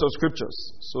you a lot of scriptures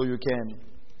so you can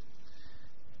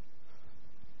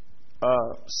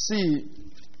see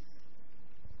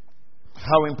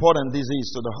how important this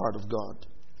is to the heart of God.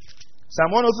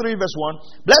 Psalm 103 verse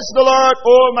 1. Bless the Lord,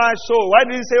 O my soul. Why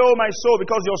did He say, O my soul?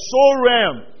 Because your soul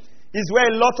realm is where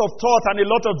a lot of thought and a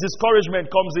lot of discouragement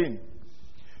comes in.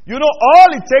 You know, all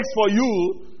it takes for you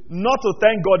not to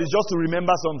thank God is just to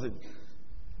remember something.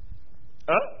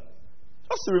 Huh?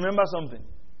 Just to remember something.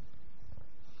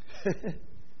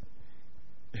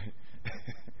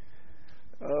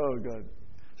 Oh God.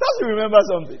 Just to remember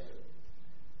something.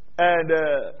 And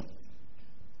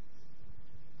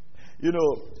you know,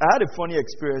 I had a funny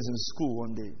experience in school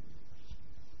one day.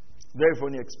 Very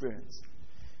funny experience.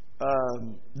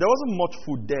 There wasn't much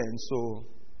food then, so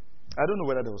I don't know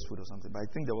whether there was food or something, but I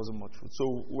think there wasn't much food.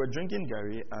 So we're drinking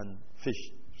Gary and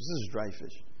fish. This is dry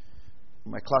fish.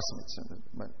 My classmates,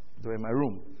 they were in my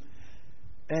room.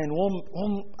 And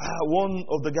one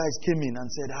of the guys came in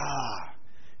and said,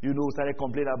 started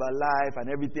complaining about life and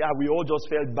everything. We all just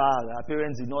felt bad. Our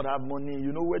parents did not have money.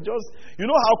 We're just,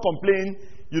 how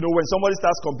when somebody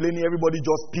starts complaining, everybody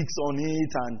just picks on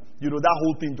it. And, that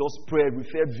whole thing just spread. We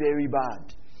felt very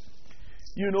bad.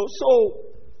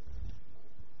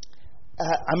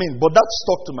 But that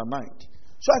stuck to my mind.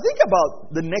 So I think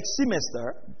about the next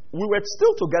semester, we were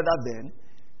still together then.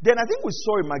 Then I think we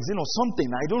saw a magazine or something.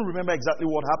 I don't remember exactly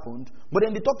what happened. But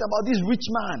then they talked about this rich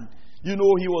man. He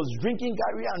was drinking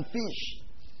Gary and fish.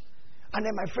 And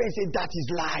then my friend said, that is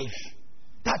life.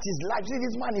 That is life. See,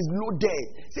 this man is loaded.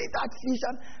 Say, that fish.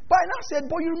 But I now said,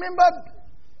 but you remember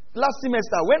last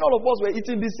semester when all of us were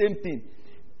eating the same thing?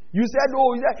 You said,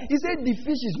 he said the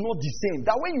fish is not the same.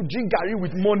 That when you drink Gary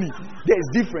with money, there is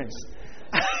difference.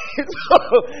 So,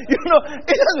 he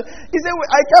said,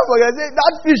 I can't forget. I said,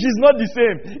 that fish is not the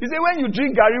same. He said, when you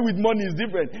drink Gary with money, it's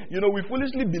different. We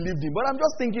foolishly believed him. But I'm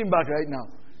just thinking back right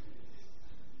now.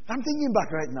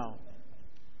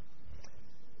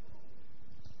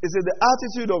 He said, the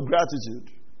attitude of gratitude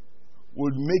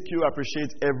would make you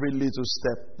appreciate every little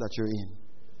step that you're in.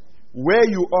 Where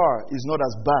you are is not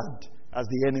as bad as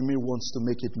the enemy wants to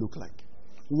make it look like.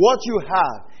 What you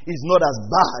have is not as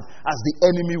bad as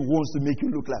the enemy wants to make you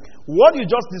look like. What you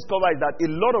just discovered is that a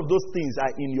lot of those things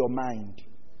are in your mind.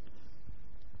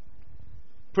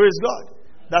 Praise God.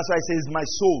 That's why it says, my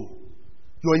soul,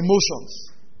 your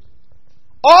emotions.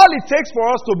 All it takes for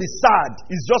us to be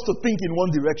sad is just to think in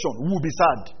one direction. We will be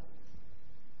sad.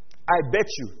 I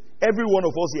bet you, every one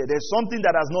of us here, there's something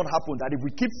that has not happened that if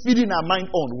we keep feeding our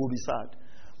mind on, we'll be sad.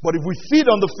 But if we feed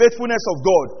on the faithfulness of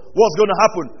God, what's going to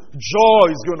happen? Joy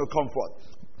is going to come forth.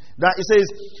 Now it says,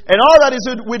 and all that is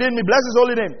within me, bless His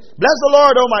holy name. Bless the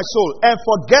Lord, O my soul, and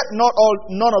forget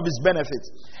none of His benefits.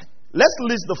 Let's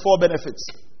list the 4 benefits.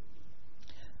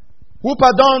 Who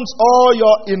pardons all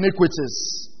your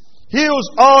iniquities,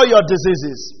 heals all your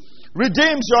diseases,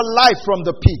 redeems your life from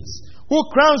the pits, who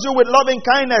crowns you with loving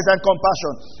kindness and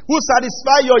compassion, who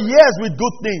satisfies your years with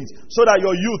good things, so that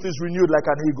your youth is renewed like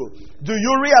an eagle. Do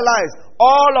you realize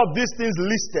all of these things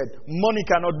listed, money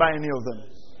cannot buy any of them?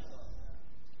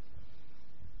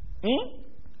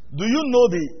 Do you know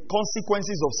the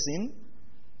consequences of sin?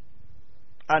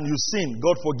 And you sin,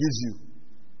 God forgives you.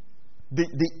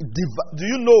 Do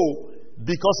you know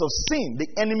because of sin, the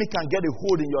enemy can get a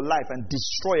hold in your life and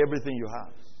destroy everything you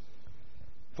have?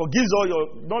 Forgives all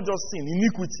your, not just sin,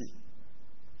 iniquity.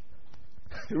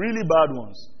 Really bad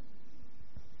ones.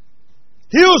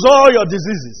 Heals all your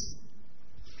diseases.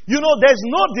 There's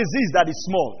no disease that is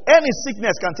small. Any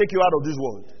sickness can take you out of this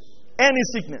world. Any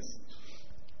sickness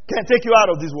can take you out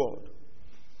of this world.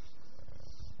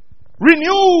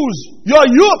 Renews your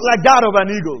youth like that of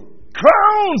an eagle.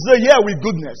 Crowns the year with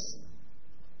goodness.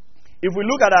 If we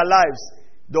look at our lives,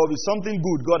 there will be something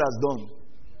good God has done.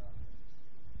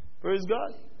 Praise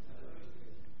God.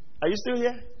 Are you still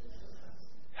here?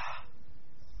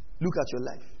 Look at your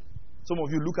life. Some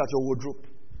of you look at your wardrobe.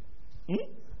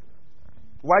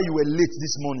 Why you were late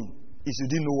this morning is you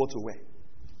didn't know what to wear.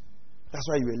 That's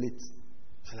why you were late.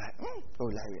 It's like, oh,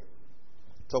 yeah.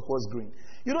 Turquoise green.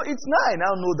 You know, it's now I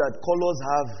now know that colors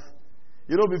have,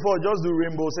 before just do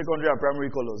rainbow, secondary and primary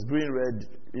colors. Green, red,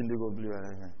 indigo, blue.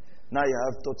 Now you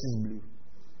have tortoise blue.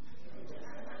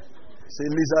 Say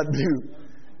lizard blue.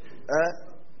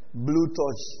 Blue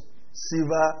touch.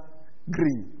 Silver,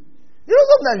 green.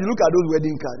 Sometimes you look at those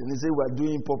wedding cards and they say we're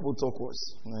doing purple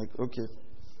turquoise. I'm like, okay.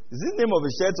 Is this the name of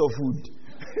a shirt or food?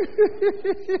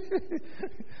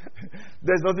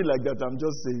 There's nothing like that. I'm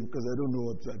just saying because I don't know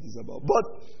what that is about. But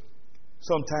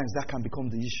sometimes that can become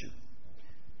the issue.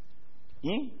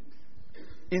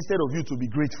 Instead of you to be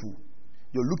grateful,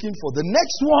 you're looking for the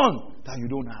next one that you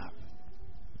don't have.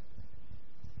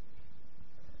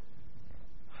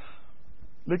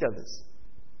 Look at this.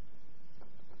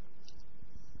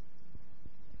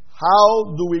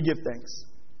 How do we give thanks?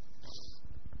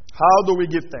 How do we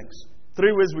give thanks?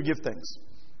 3 ways we give thanks.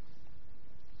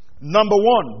 Number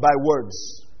 1, by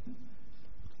words.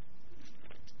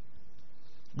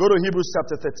 Go to Hebrews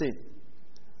chapter 13.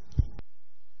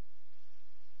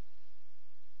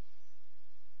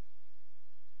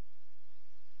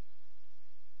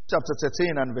 Chapter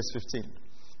 13 and verse 15.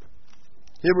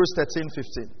 Hebrews 13,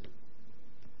 15.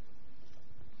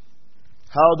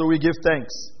 How do we give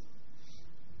thanks?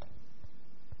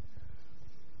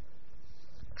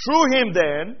 Through him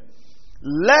then,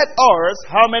 let us,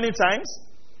 how many times?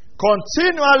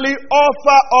 Continually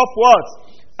offer up what?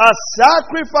 A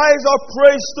sacrifice of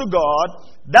praise to God.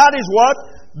 That is what?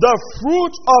 The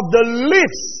fruit of the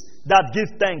lips that give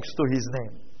thanks to his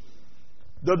name.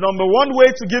 The number 1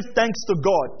 way to give thanks to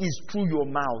God is through your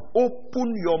mouth.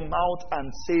 Open your mouth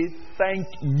and say, thank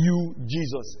you,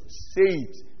 Jesus. Say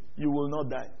it. You will not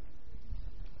die.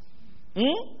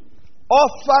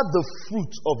 Offer the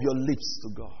fruit of your lips to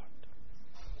God.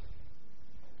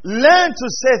 Learn to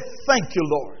say, thank you,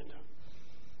 Lord.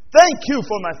 Thank you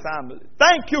for my family.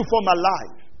 Thank you for my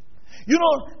life.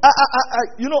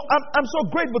 I'm so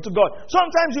grateful to God.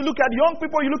 Sometimes you look at young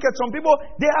people, you look at some people,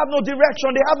 they have no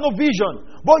direction, they have no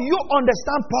vision. But you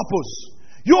understand purpose.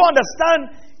 You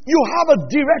understand you have a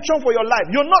direction for your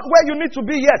life. You're not where you need to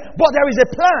be yet, but there is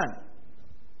a plan.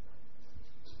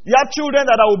 You have children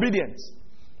that are obedient.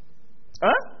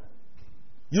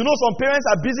 Some parents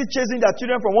are busy chasing their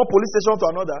children from one police station to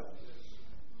another.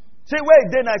 Say, wait,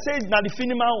 then I say, now the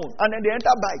Finima own. And then they enter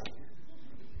bike.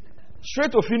 Straight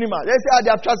to Finima. They say,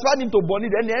 they have transferred him to Bonnie.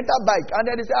 Then they enter bike. And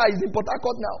then they say, he's in Port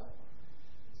Harcourt now.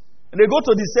 And they go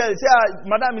to the cell. They say,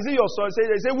 madam, is it your son?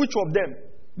 They say, which of them?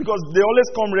 Because they always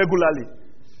come regularly.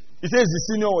 He says, the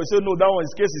senior one. He says, no, that one,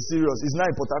 his case is serious. He's not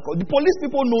in Port Harcourt. The police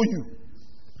people know you.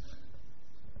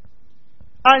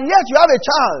 And yet you have a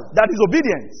child that is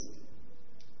obedient.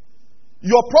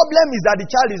 Your problem is that the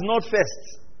child is not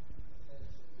first.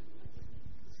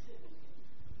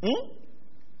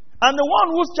 And the one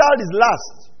whose child is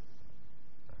last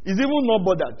is even not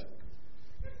bothered.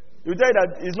 You tell you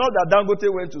that it's not that Dangote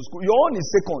went to school. Your own is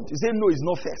second. You say, no, it's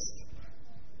not first.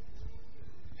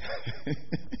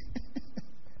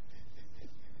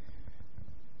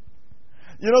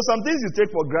 Some things you take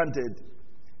for granted,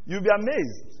 you'll be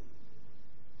amazed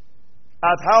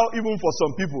at how, even for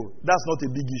some people, that's not a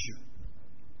big issue.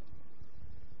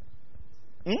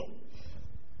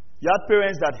 You had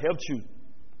parents that helped you,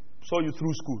 saw you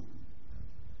through school.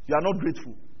 You are not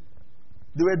grateful.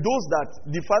 There were those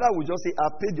that the father would just say, I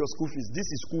paid your school fees. This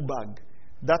is school bag.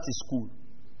 That is school.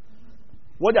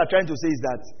 What they are trying to say is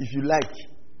that if you like,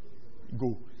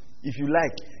 go. If you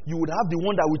like, you would have the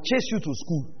one that will chase you to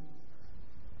school.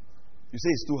 You say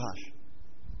it's too harsh.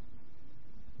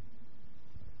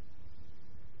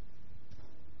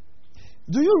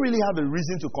 Do you really have a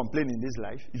reason to complain in this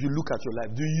life? If you look at your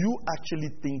life, do you actually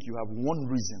think you have one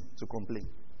reason to complain?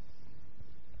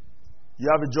 You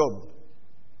have a job.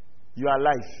 You are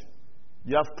alive.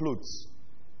 You have clothes.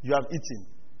 You have eaten.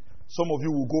 Some of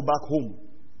you will go back home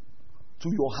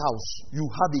to your house. You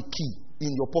have a key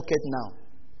in your pocket now.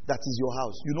 That is your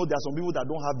house. There are some people that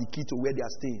don't have the key to where they are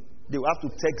staying. They will have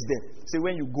to text them. Say,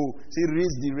 when you go, say,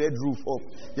 raise the red roof up.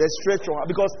 They stretch your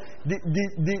house. Because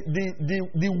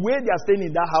the way they are staying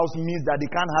in that house means that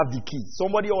they can't have the key.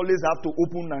 Somebody always have to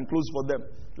open and close for them.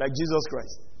 Like Jesus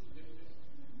Christ.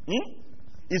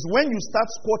 It's when you start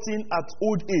squatting at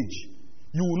old age,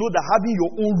 you will know that having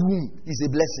your own room is a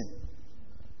blessing.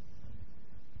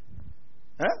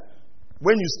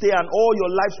 When you stay and all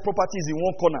your life's property is in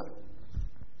one corner.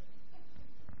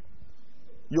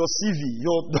 your CV,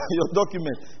 your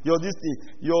document, your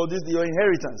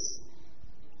inheritance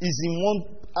is in one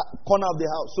corner of the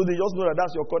house. So they just know that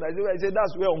that's your corner. I say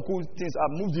that's where uncle things are.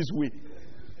 Move this way.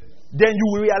 Then you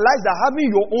will realize that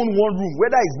having your own one room,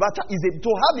 whether it's better,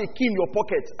 to have a key in your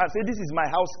pocket and say this is my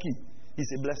house key, is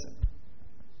a blessing.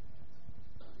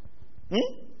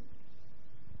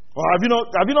 Or have you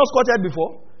not squatted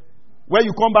before? When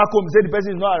you come back home, say the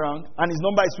person is not around and his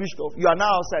number is switched off. You are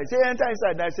now outside. Say enter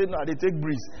inside. And I say no, they take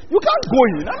breeze. You can't go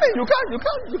in. I mean, you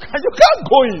can't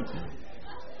go in.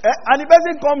 And the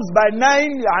person comes by 9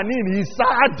 and he's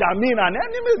sad. And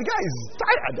anyway, the guy is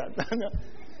tired.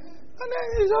 And then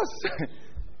he just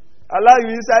allow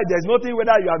you inside. There's nothing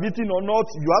whether you have eaten or not.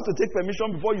 You have to take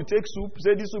permission before you take soup.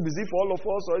 Say this soup is it for all of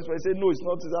us, or if I say no, it's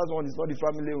not that one. It's not the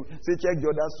family. Say check the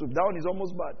other soup. That one is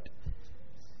almost bad.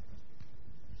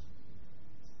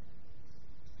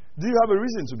 Do you have a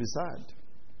reason to be sad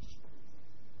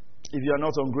if you are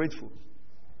not ungrateful?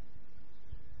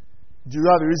 Do you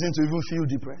have a reason to even feel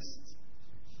depressed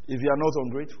if you are not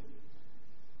ungrateful?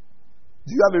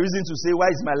 Do you have a reason to say, why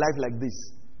is my life like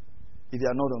this, if you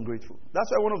are not ungrateful?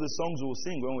 That's why one of the songs we'll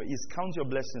sing is count your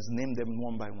blessings, name them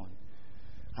one by one.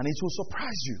 And it will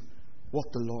surprise you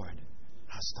what the Lord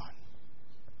has done.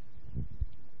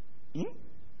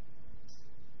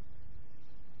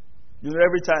 You know,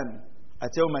 every time I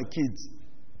tell my kids,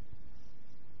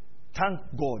 thank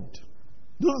God.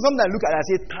 Sometimes I look at it and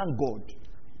say, thank God.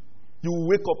 You will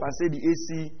wake up and say the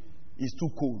AC is too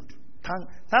cold. Thank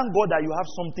God that you have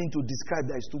something to describe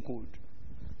that is too cold.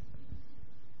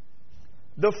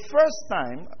 The first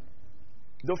time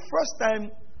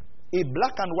a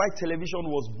black and white television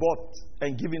was bought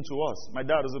and given to us, my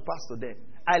dad was a pastor then,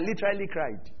 I literally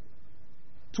cried.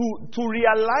 To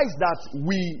realize that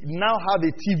we now have a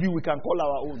TV we can call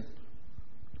our own.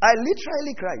 I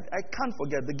literally cried. I can't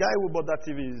forget. The guy who bought that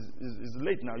TV is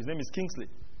late now. His name is Kingsley.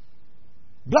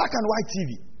 Black and white TV.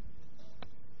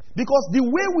 Because the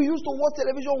way we used to watch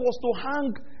television was to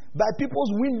hang by people's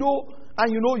window,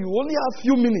 and you only have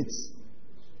few minutes.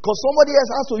 Because somebody else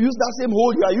has to use that same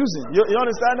hole you are using. You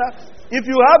understand that? If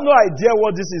you have no idea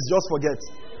what this is, just forget.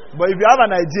 But if you have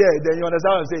an idea, then you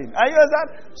understand what I'm saying. And you understand?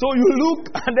 So you look,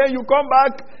 and then you come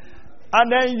back, and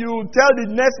then you tell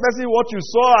the next person what you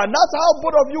saw, and that's how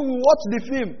both of you will watch the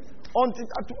film.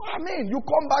 You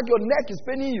come back, your neck is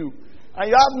paining you, and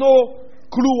you have no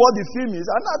clue what the film is.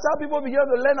 And that's how people begin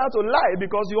to learn how to lie,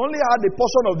 because you only had a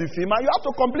portion of the film, and you have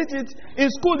to complete it in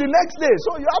school the next day.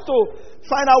 So you have to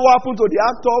find out what happened to the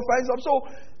actor, find something. So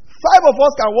 5 of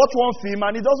us can watch one film,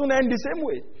 and it doesn't end the same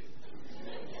way.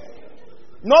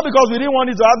 Not because we didn't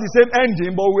want it to have the same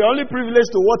ending, but we're only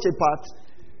privileged to watch a part.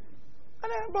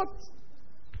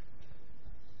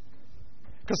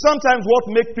 Because sometimes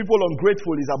what makes people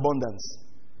ungrateful is abundance.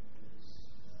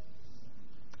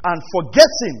 And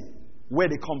forgetting where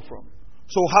they come from.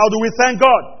 So how do we thank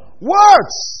God?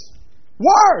 Words.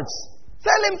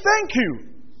 Tell Him thank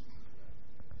you.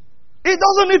 It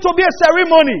doesn't need to be a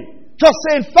ceremony. Just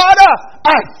saying, Father,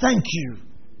 I thank you.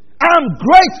 I'm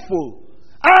grateful.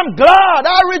 I'm glad.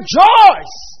 I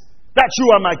rejoice that you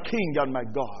are my King and my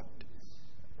God.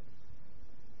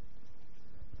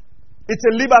 It's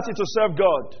a liberty to serve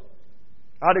God.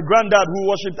 I had a granddad who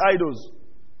worshipped idols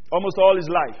almost all his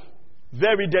life.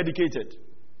 Very dedicated.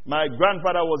 My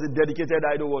grandfather was a dedicated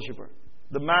idol worshiper.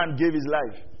 The man gave his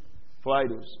life for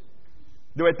idols.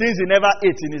 There were things he never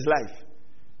ate in his life.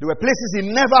 There were places he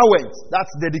never went. That's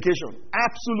dedication.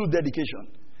 Absolute dedication.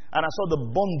 And I saw the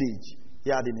bondage he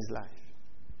had in his life.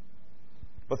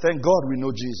 But thank God we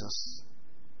know Jesus.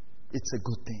 It's a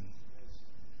good thing.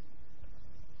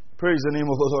 Praise the name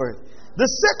of the Lord. The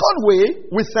second way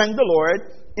we thank the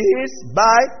Lord is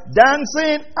by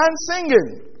dancing and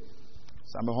singing.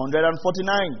 Psalm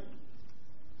 149.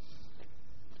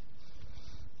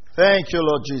 Thank you,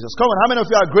 Lord Jesus. Come on, how many of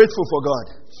you are grateful for God?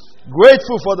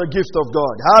 Grateful for the gift of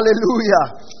God.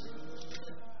 Hallelujah.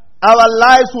 Our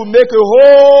lives will make a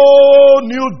whole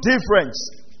new difference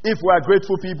if we are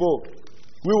grateful people.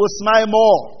 We will smile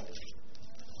more.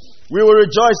 We will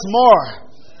rejoice more.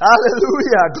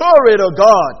 Hallelujah. Glory to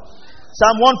God.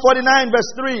 Psalm 149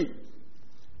 verse 3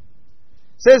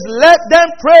 says, let them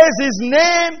praise His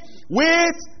name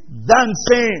with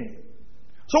dancing.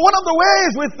 So one of the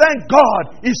ways we thank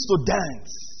God is to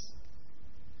dance.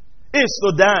 It's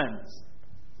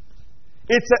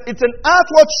an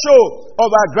outward show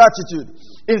of our gratitude.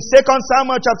 In 2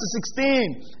 Samuel chapter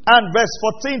 16 and verse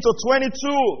 14 to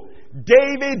 22,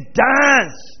 David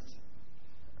danced.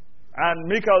 And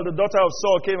Michal, the daughter of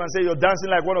Saul, came and said, you're dancing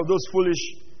like one of those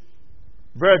foolish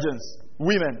virgins,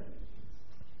 women.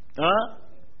 Huh?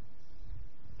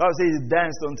 Bible says he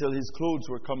danced until his clothes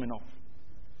were coming off.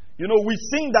 You know, we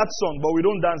sing that song, but we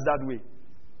don't dance that way.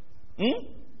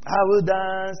 I will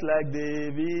dance like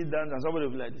David danced. And somebody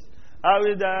will be like this. I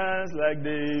will dance like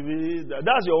David.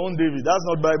 That's your own David. That's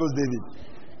not Bible's David.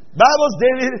 Bible's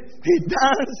David, he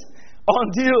danced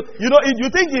until, you know, if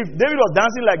you think if David was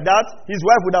dancing like that, his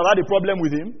wife would have had a problem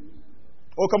with him?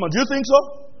 Oh, come on. Do you think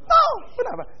so? No.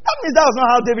 That means that was not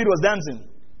how David was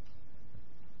dancing.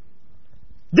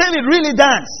 David really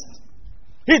danced.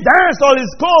 He danced till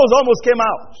his clothes almost came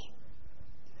out.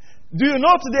 Do you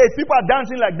know today, if people are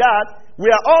dancing like that, we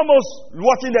are almost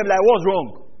watching them like, what's wrong?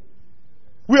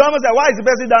 We almost like, why is the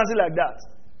person dancing like that?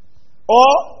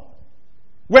 Or,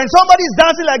 when somebody is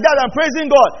dancing like that and praising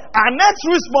God, our next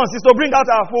response is to bring out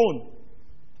our phone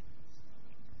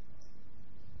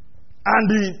and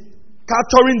be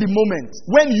capturing the moment.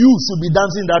 When you should be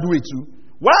dancing that way too.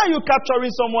 Why are you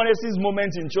capturing someone else's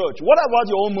moment in church? What about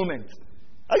your own moment?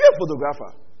 Are you a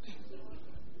photographer?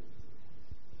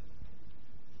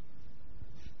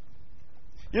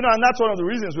 You know, and that's one of the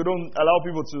reasons we don't allow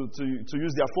people to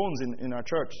use their phones in our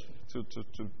church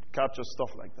to capture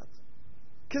stuff like that.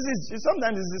 Because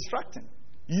sometimes it's distracting.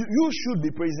 You should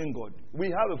be praising God. We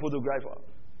have a photographer.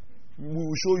 We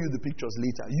will show you the pictures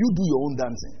later. You do your own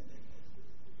dancing.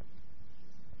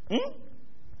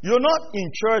 You're not in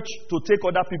church to take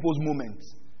other people's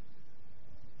moments.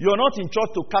 You're not in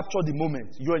church to capture the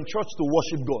moment. You're in church to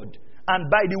worship God. And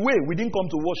by the way, we didn't come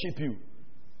to worship you.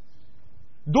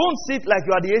 Don't sit like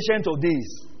you are the Ancient of Days.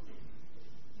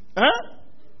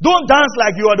 Don't dance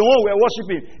like you are the one we're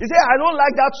worshiping. You say, I don't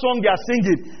like that song they are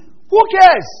singing. Who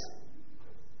cares?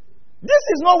 This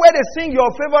is not where they sing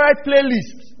your favorite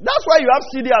playlist. That's why you have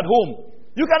CD at home.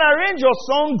 You can arrange your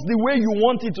songs the way you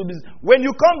want it to be. When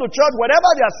you come to church, whatever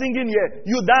they are singing here,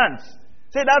 you dance.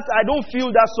 Say that I don't feel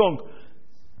that song.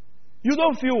 You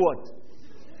don't feel what?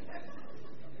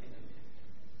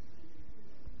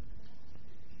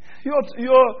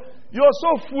 You're so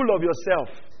full of yourself.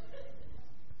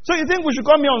 So you think we should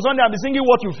come here on Sunday and be singing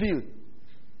what you feel?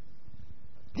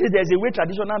 There's a way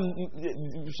traditional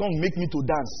song make me to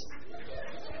dance.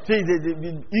 See, the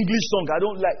English song I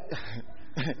don't like.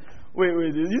 Wait.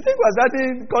 You think we're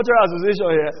starting cultural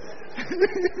association here?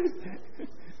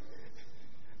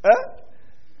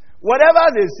 Whatever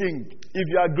they sing, if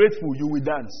you are grateful, you will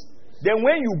dance. Then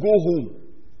when you go home,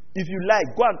 if you like,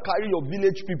 go and carry your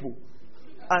village people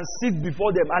and sit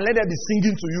before them and let them be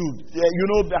singing to you.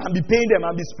 And be paying them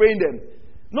and be spraying them.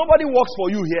 Nobody works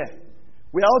for you here.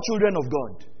 We are all children of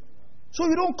God. So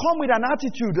you don't come with an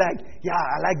attitude like, yeah,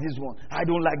 I like this one. I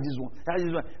don't like this one.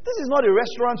 This is not a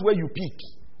restaurant where you pick.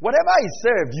 Whatever is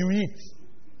served, you eat.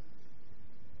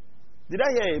 Did I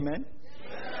hear amen?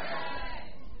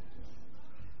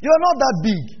 You're not that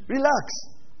big. Relax.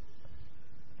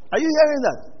 Are you hearing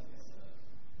that?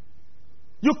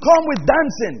 You come with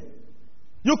dancing.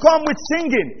 You come with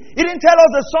singing. He didn't tell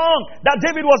us the song that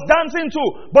David was dancing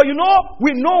to. But you know,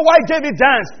 we know why David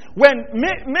danced. When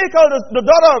Michal, the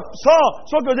daughter of Saul,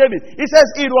 spoke to David, he says,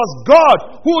 it was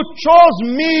God who chose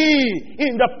me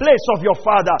in the place of your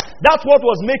father. That's what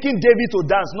was making David to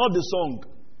dance, not the song.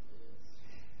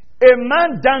 A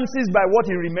man dances by what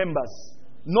he remembers,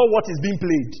 not what is being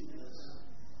played.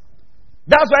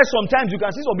 That's why sometimes you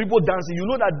can see some people dancing. You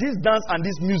know that this dance and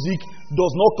this music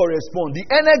does not correspond. The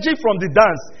energy from the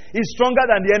dance is stronger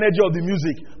than the energy of the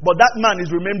music. But that man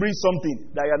is remembering something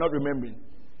that you are not remembering.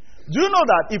 Do you know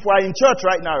that if we are in church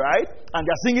right now, right? And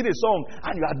you are singing a song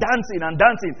and you are dancing and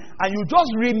dancing and you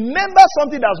just remember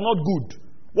something that's not good,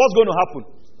 what's going to happen?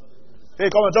 Hey,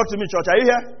 come and talk to me, church. Are you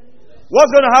here?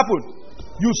 What's going to happen?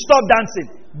 You stop dancing.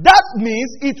 That means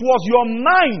it was your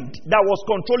mind that was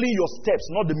controlling your steps,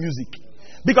 not the music.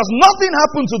 Because nothing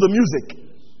happened to the music.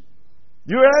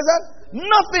 You realize that?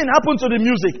 Nothing happened to the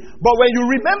music. But when you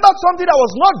remembered something that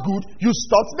was not good, you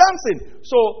stopped dancing.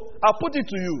 So, I'll put it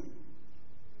to you.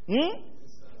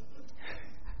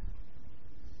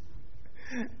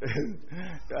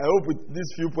 I hope with these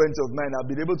few points of mine, I've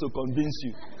been able to convince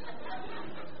you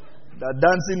that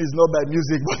dancing is not by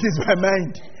music, but it's by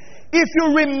mind. If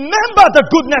you remember the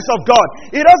goodness of God,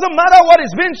 it doesn't matter what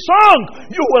is being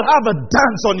sung, you will have a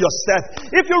dance on your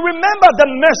step. If you remember the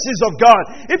mercies of God,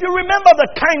 if you remember the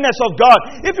kindness of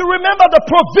God, if you remember the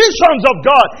provisions of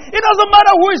God, it doesn't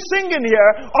matter who is singing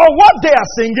here or what they are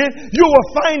singing, you will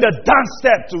find a dance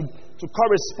step to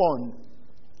correspond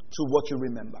to what you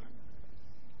remember.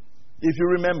 If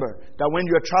you remember that when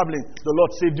you are traveling, the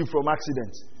Lord saved you from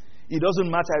accidents, it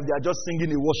doesn't matter if they are just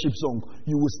singing a worship song,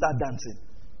 you will start dancing.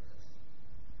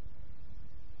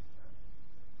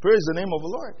 Praise the name of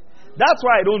the Lord. That's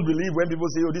why I don't believe when people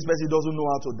say, oh, this person doesn't know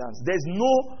how to dance. There's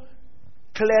no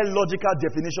clear, logical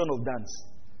definition of dance.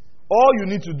 All you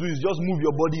need to do is just move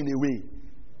your body in a way.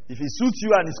 If it suits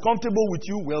you and is comfortable with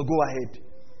you, well, go ahead.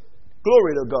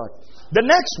 Glory to God. The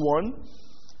next one,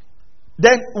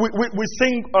 then we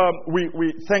sing, we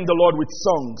thank the Lord with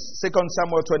songs. 2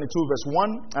 Samuel 22 verse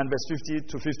 1 and verse 50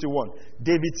 to 51.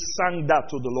 David sang that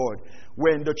to the Lord.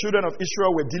 When the children of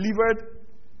Israel were delivered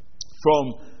from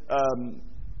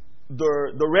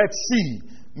the Red Sea,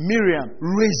 Miriam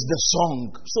raised the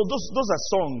song. So those are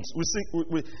songs. We sing.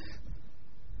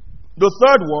 The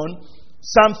third one,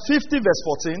 Psalm 50 verse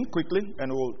 14, quickly, and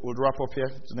we'll wrap up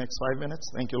here the next 5 minutes.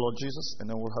 Thank you, Lord Jesus, and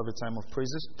then we'll have a time of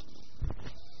praises.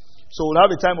 So we'll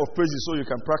have a time of praises so you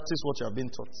can practice what you have been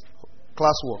taught.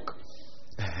 Classwork.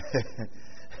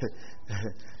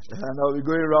 And I'll be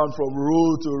going around from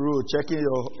row to row, checking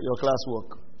your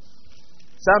classwork.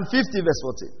 Psalm 50 verse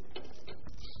 14.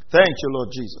 Thank you, Lord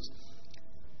Jesus.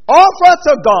 Offer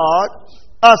to God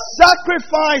a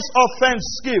sacrifice of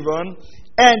thanksgiving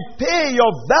and pay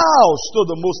your vows to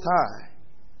the Most High.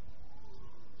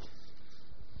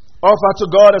 Offer to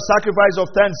God a sacrifice of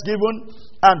thanksgiving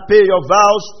and pay your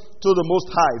vows to the Most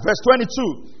High. Verse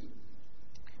 22.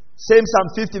 Same Psalm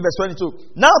 50 verse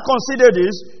 22. Now consider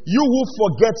this, you who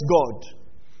forget God.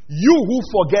 You who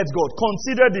forget God.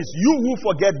 Consider this, you who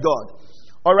forget God.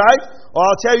 Alright? Or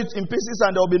I'll tell you in pieces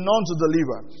and there will be none to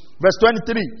deliver. Verse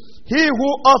 23. He who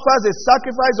offers a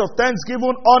sacrifice of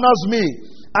thanksgiving honors me.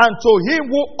 And to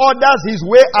him who orders his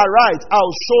way aright,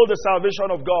 I'll show the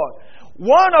salvation of God.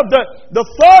 One of the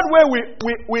third way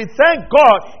we thank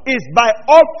God is by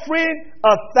offering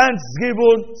a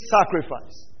thanksgiving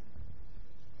sacrifice.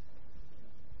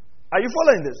 Are you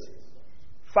following this?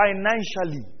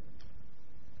 Financially.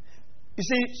 You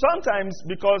see, sometimes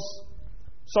because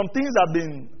some things have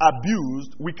been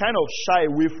abused, we kind of shy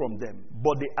away from them.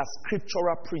 But they are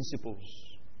scriptural principles.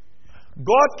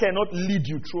 God cannot lead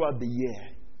you throughout the year.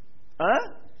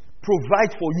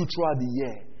 Provide for you throughout the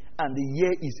year. And the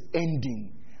year is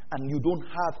ending. And you don't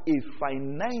have a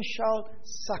financial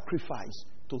sacrifice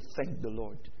to thank the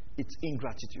Lord. It's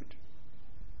ingratitude.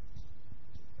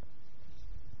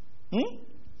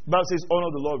 Bible says,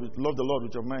 honor the Lord, love the Lord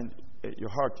with your mind, your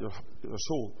heart, your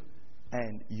soul,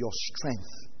 and your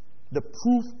strength. The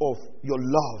proof of your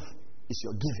love is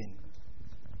your giving.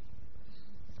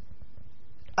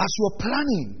 As you're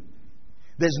planning,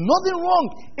 there's nothing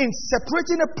wrong in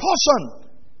separating a portion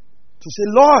to say,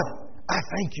 Lord, I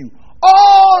thank you.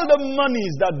 All the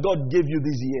monies that God gave you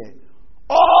this year,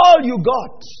 all you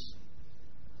got.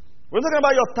 We're talking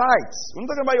about your tithes. We're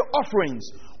talking about your offerings.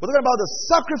 We're talking about the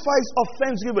sacrifice of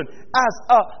thanksgiving as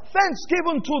a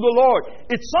thanksgiving to the Lord.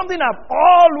 It's something I've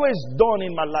always done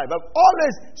in my life. I've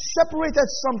always separated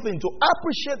something to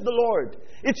appreciate the Lord.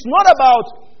 It's not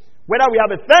about whether we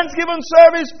have a Thanksgiving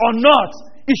service or not.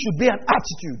 It should be an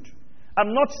attitude.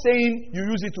 I'm not saying you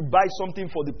use it to buy something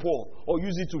for the poor or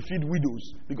use it to feed widows.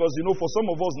 Because, for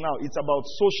some of us now, it's about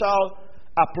social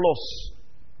applause.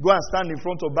 Go and stand in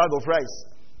front of a bag of rice.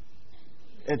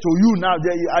 And to you now,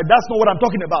 that's not what I'm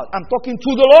talking about. I'm talking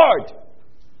to the Lord.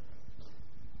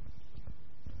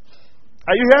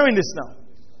 Are you hearing this now?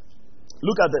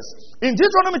 Look at this. In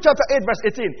Deuteronomy chapter 8 verse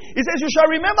 18, it says, you shall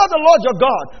remember the Lord your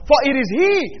God, for it is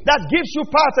He that gives you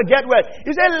power to get well.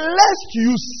 He said, lest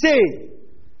you say,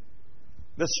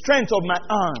 the strength of my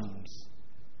arms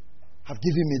have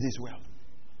given me this wealth.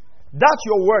 That's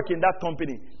your work in that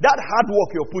company. That hard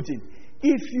work you're putting.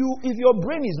 If your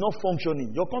brain is not functioning,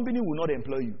 your company will not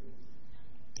employ you.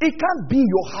 It can't be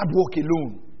your hard work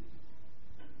alone.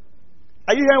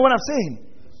 Are you hearing what I'm saying?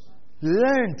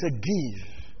 Learn to give.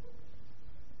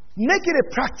 Make it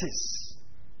a practice.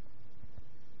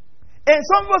 And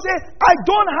some people say, I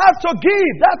don't have to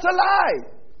give. That's a lie.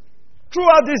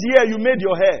 Throughout this year, you made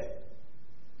your hair.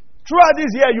 Throughout this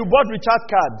year, you bought recharge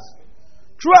cards.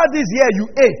 Throughout this year, you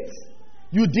ate.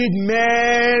 You did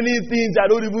many things I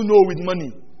don't even know with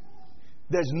money.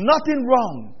 There's nothing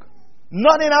wrong,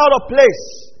 nothing out of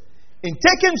place in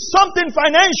taking something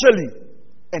financially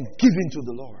and giving to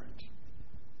the Lord.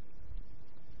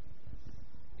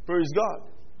 Praise God.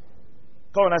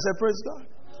 Come on, I said praise God.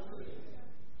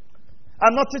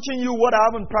 I'm not teaching you what I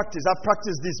haven't practiced. I've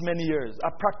practiced this many years.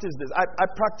 I've practiced this. I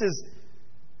practice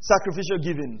sacrificial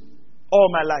giving all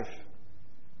my life.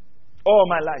 All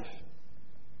my life.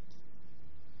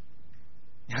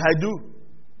 I do.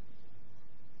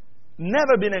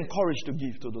 Never been encouraged to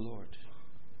give to the Lord.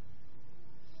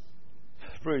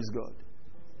 Praise God.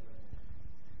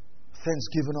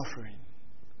 Thanksgiving offering.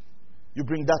 You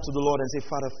bring that to the Lord and say,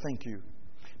 Father, thank you.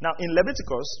 Now, in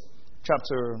Leviticus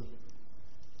chapter,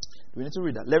 we need to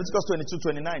read that. Leviticus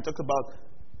 22:29 talks about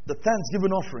the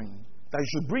thanksgiving offering. That you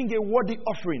should bring a worthy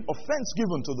offering of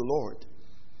thanksgiving to the Lord.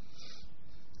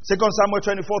 2 Samuel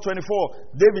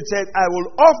 24:24, David said, I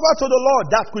will offer to the Lord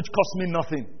that which costs me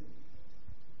nothing.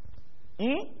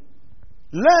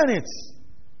 Learn it.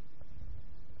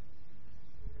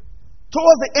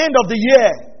 Towards the end of the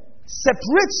year,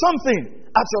 separate something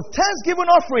as your thanksgiving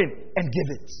offering and give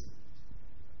it.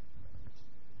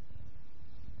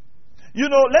 You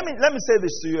know, let me say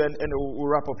this to you and we'll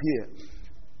wrap up here.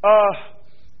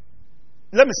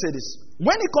 Let me say this.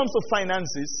 When it comes to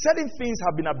finances, certain things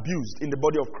have been abused in the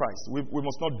body of Christ. We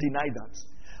must not deny that.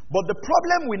 But the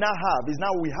problem we now have is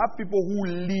now we have people who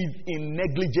live in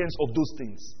negligence of those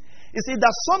things. You see,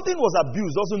 that something was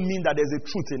abused doesn't mean that there's a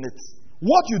truth in it.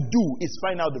 What you do is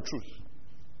find out the truth.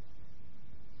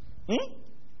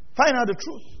 Find out the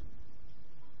truth.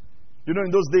 You know,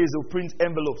 in those days, they'll print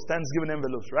envelopes, Thanksgiving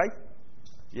envelopes, right?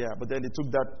 Yeah, but then they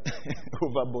took that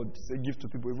overboard. They give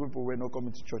to people, even people who were not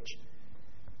coming to church.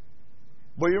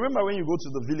 But you remember when you go to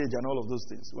the village and all of those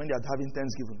things, when they are having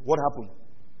Thanksgiving, what happened?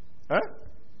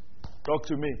 Talk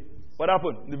to me. What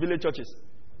happened in the village churches?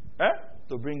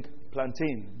 To bring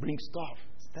plantain, bring stuff.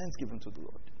 It's Thanksgiving to the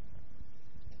Lord.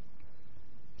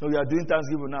 So we are doing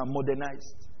Thanksgiving now,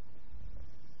 modernized.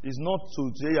 It's not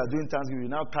to say you are doing Thanksgiving, you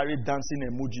now carry dancing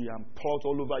emoji and plot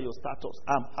all over your status.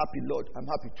 I'm happy, Lord. I'm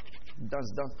happy.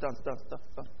 Dance, dance, dance, dance, dance,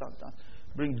 dance, dance, dance.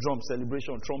 Bring drum,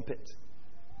 celebration, trumpet.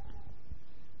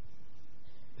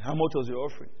 How much was your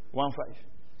offering? 1.5.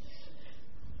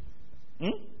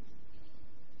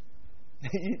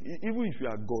 Even if you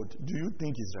are God, do you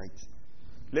think it's right?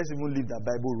 Let's even leave that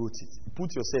Bible wrote it.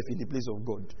 Put yourself in the place of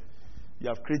God. You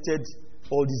have created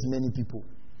all these many people.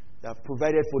 You have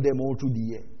provided for them all through the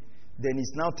year. Then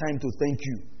it's now time to thank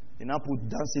you. You now put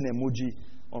dancing emoji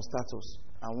on status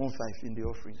and 1.5 in the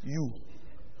offering.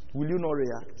 Will you not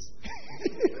react?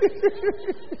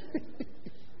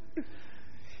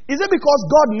 Is it because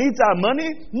God needs our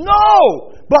money?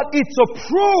 No! But it's a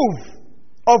proof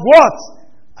of what?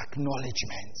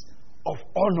 Acknowledgement, of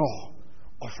honor,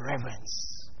 of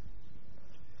reverence.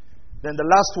 Then the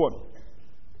last one.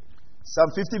 Psalm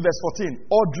 50 verse 14.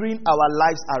 Ordering our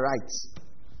lives aright.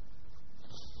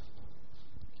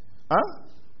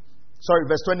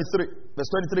 Verse 23. Verse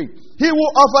 23. He who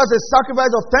offers a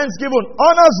sacrifice of thanksgiving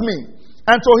honors me.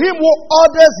 And to him who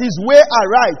orders his way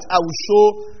aright, I will show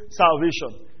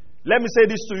salvation. Let me say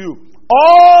this to you.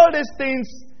 All these things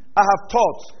I have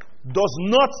taught does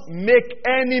not make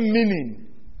any meaning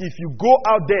if you go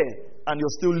out there and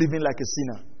you're still living like a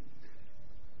sinner.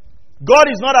 God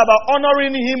is not about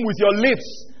honoring him with your lips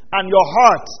and your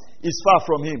heart is far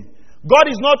from him. God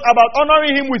is not about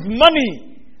honoring him with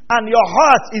money and your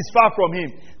heart is far from him.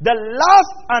 The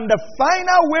last and the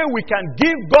final way we can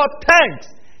give God thanks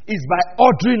is by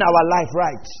ordering our life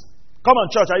right. Come on,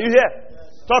 church, are you here?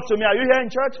 Talk to me. Are you here in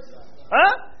church?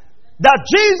 That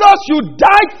Jesus, you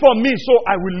died for me, so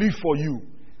I will live for you.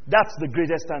 That's the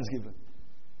greatest thanksgiving.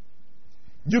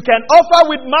 You can offer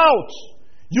with mouth.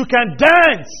 You can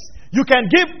dance. You can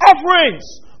give offerings.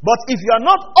 But if you are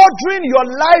not ordering your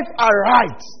life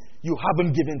aright, you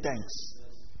haven't given thanks.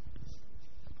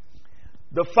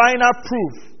 The final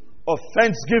proof of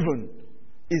thanksgiving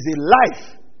is a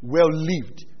life well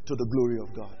lived to the glory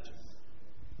of God.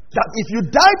 That if you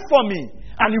died for me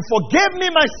and you forgave me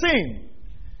my sin,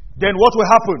 then what will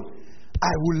happen?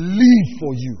 I will live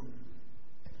for you.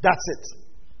 That's it.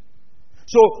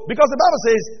 So, because the Bible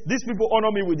says, these people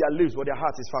honor me with their lips, but their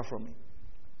heart is far from me.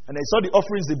 And I saw the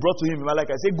offerings they brought to him.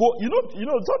 Like I say, go, you know,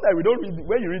 sometimes we don't read,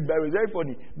 when you read Bible, it's very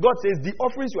funny. God says, the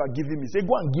offerings you are giving me, say,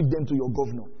 go and give them to your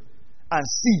governor and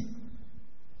see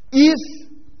if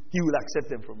he will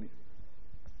accept them from you.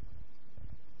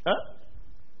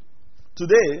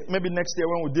 Today, maybe next year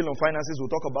when we deal on finances, we'll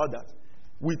talk about that.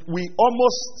 We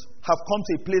almost have come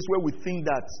to a place where we think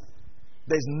that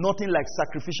there's nothing like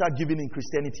sacrificial giving in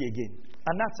Christianity again.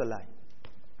 And that's a lie.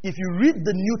 If you read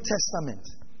the New Testament,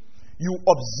 you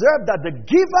observe that the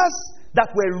givers that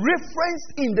were referenced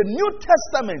in the New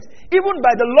Testament, even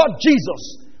by the Lord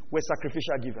Jesus, were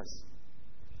sacrificial givers.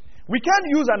 We can't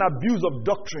use and abuse of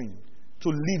doctrine to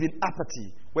live in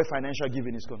apathy where financial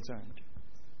giving is concerned.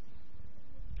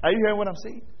 Are you hearing what I'm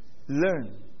saying?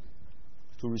 Learn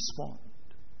to respond.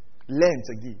 Learn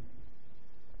to give.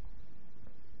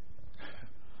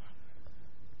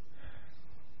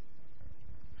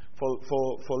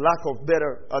 For lack of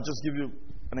better, I'll just give you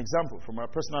an example from our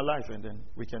personal life and then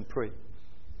we can pray.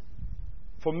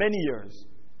 For many years,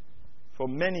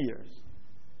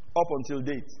 up until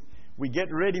date, we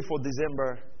get ready for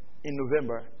December in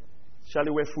November,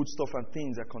 Charlie, where foodstuff and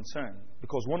things are concerned.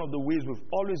 Because one of the ways we've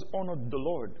always honored the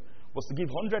Lord was to give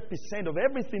 100% of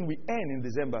everything we earn in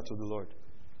December to the Lord.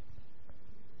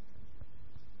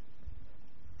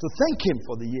 To thank Him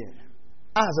for the year.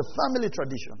 As a family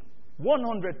tradition.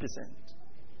 100%.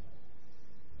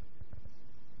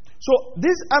 So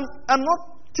this, I'm not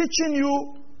teaching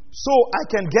you so I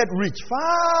can get rich.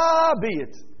 Far be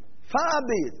it. Far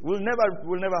be it. We'll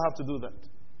never have to do that.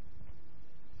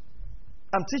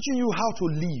 I'm teaching you how to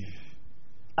live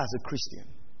as a Christian.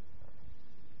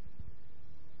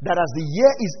 That as the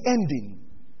year is ending,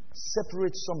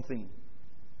 separate something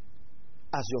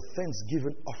as your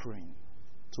thanksgiving offering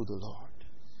to the Lord.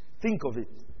 Think of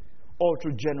it. All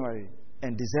through January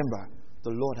and December,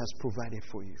 the Lord has provided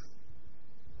for you.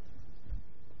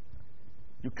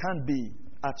 You can't be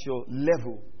at your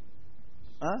level.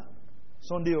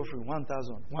 Sunday offering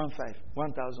 1,000, 1,500,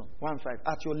 1,000, 1,500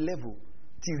 at your level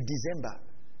till December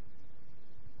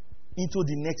into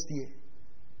the next year.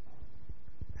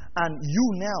 And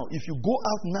you now, if you go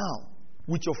out now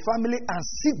with your family and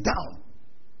sit down,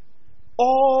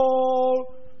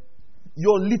 all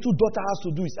your little daughter has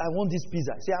to do is, I want this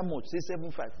pizza. Say how much? Say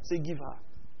 7,500. Say give her.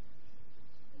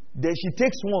 Then she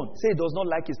takes one. Say does not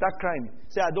like it. Start crying.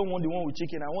 Say I don't want the one with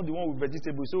chicken. I want the one with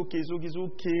vegetables. It's okay. It's okay. It's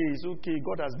okay. It's okay.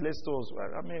 God has blessed us.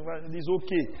 I mean, it's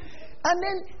okay. And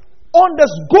then on the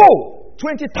go,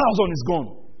 20,000 is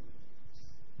gone.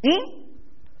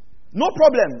 No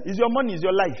problem. It's your money. It's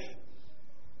your life.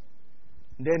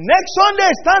 The next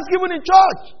Sunday is Thanksgiving in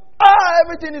church.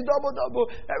 Everything is double.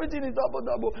 Everything is double.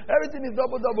 Everything is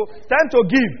double. Time to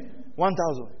give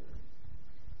 1,000.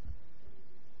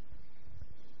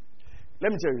 Let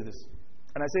me tell you this.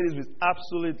 And I say this with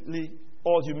absolutely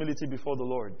all humility before the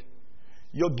Lord.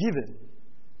 Your giving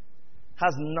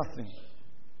has nothing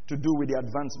to do with the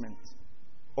advancement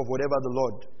of whatever the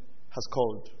Lord has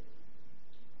called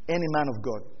any man of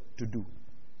God to do.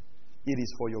 It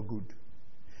is for your good.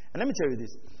 And let me tell you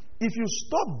this. If you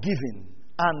stop giving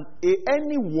and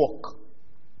any work,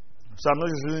 so I'm not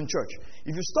just reading church.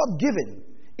 If you stop giving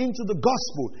into the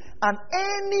gospel and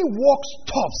any work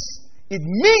stops, it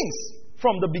means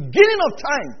from the beginning of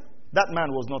time, that man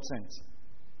was not sent.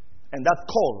 And that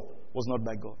call was not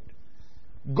by God.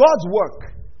 God's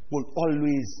work will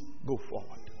always go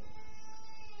forward.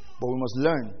 But we must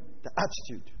learn the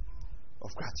attitude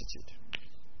of gratitude.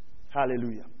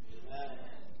 Hallelujah.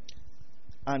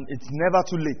 And it's never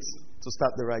too late to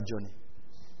start the right journey.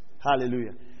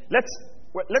 Hallelujah. Let's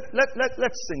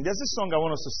sing. There's this song I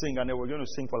want us to sing, and then we're going to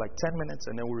sing for like 10 minutes,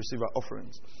 and then we'll receive our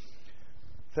offerings.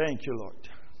 Thank you, Lord.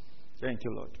 Thank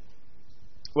you, Lord.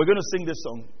 We're going to sing this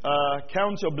song.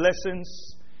 Count your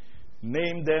blessings,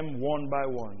 name them one by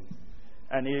one,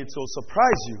 and it will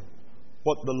surprise you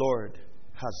what the Lord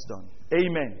has done.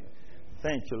 Amen.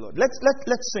 Thank you, Lord. Let's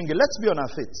sing it. Let's be on our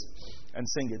feet and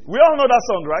sing it. We all know that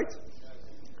song, right?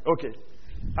 Okay.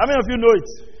 How many of you know it?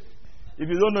 If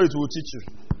you don't know it, we'll teach you.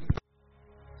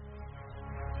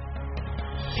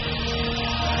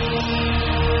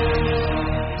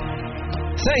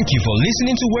 Thank you for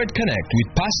listening to Word Connect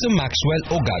with Pastor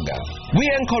Maxwell Ogaga. We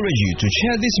encourage you to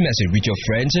share this message with your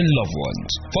friends and loved ones.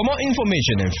 For more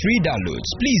information and free downloads,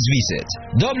 please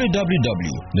visit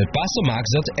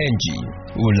www.pastormax.ng.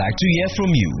 We would like to hear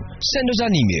from you. Send us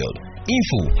an email,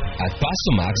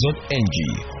 info@pastormax.ng,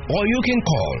 or you can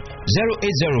call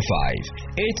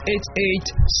 0805 888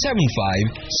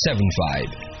 7575.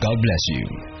 God bless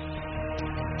you.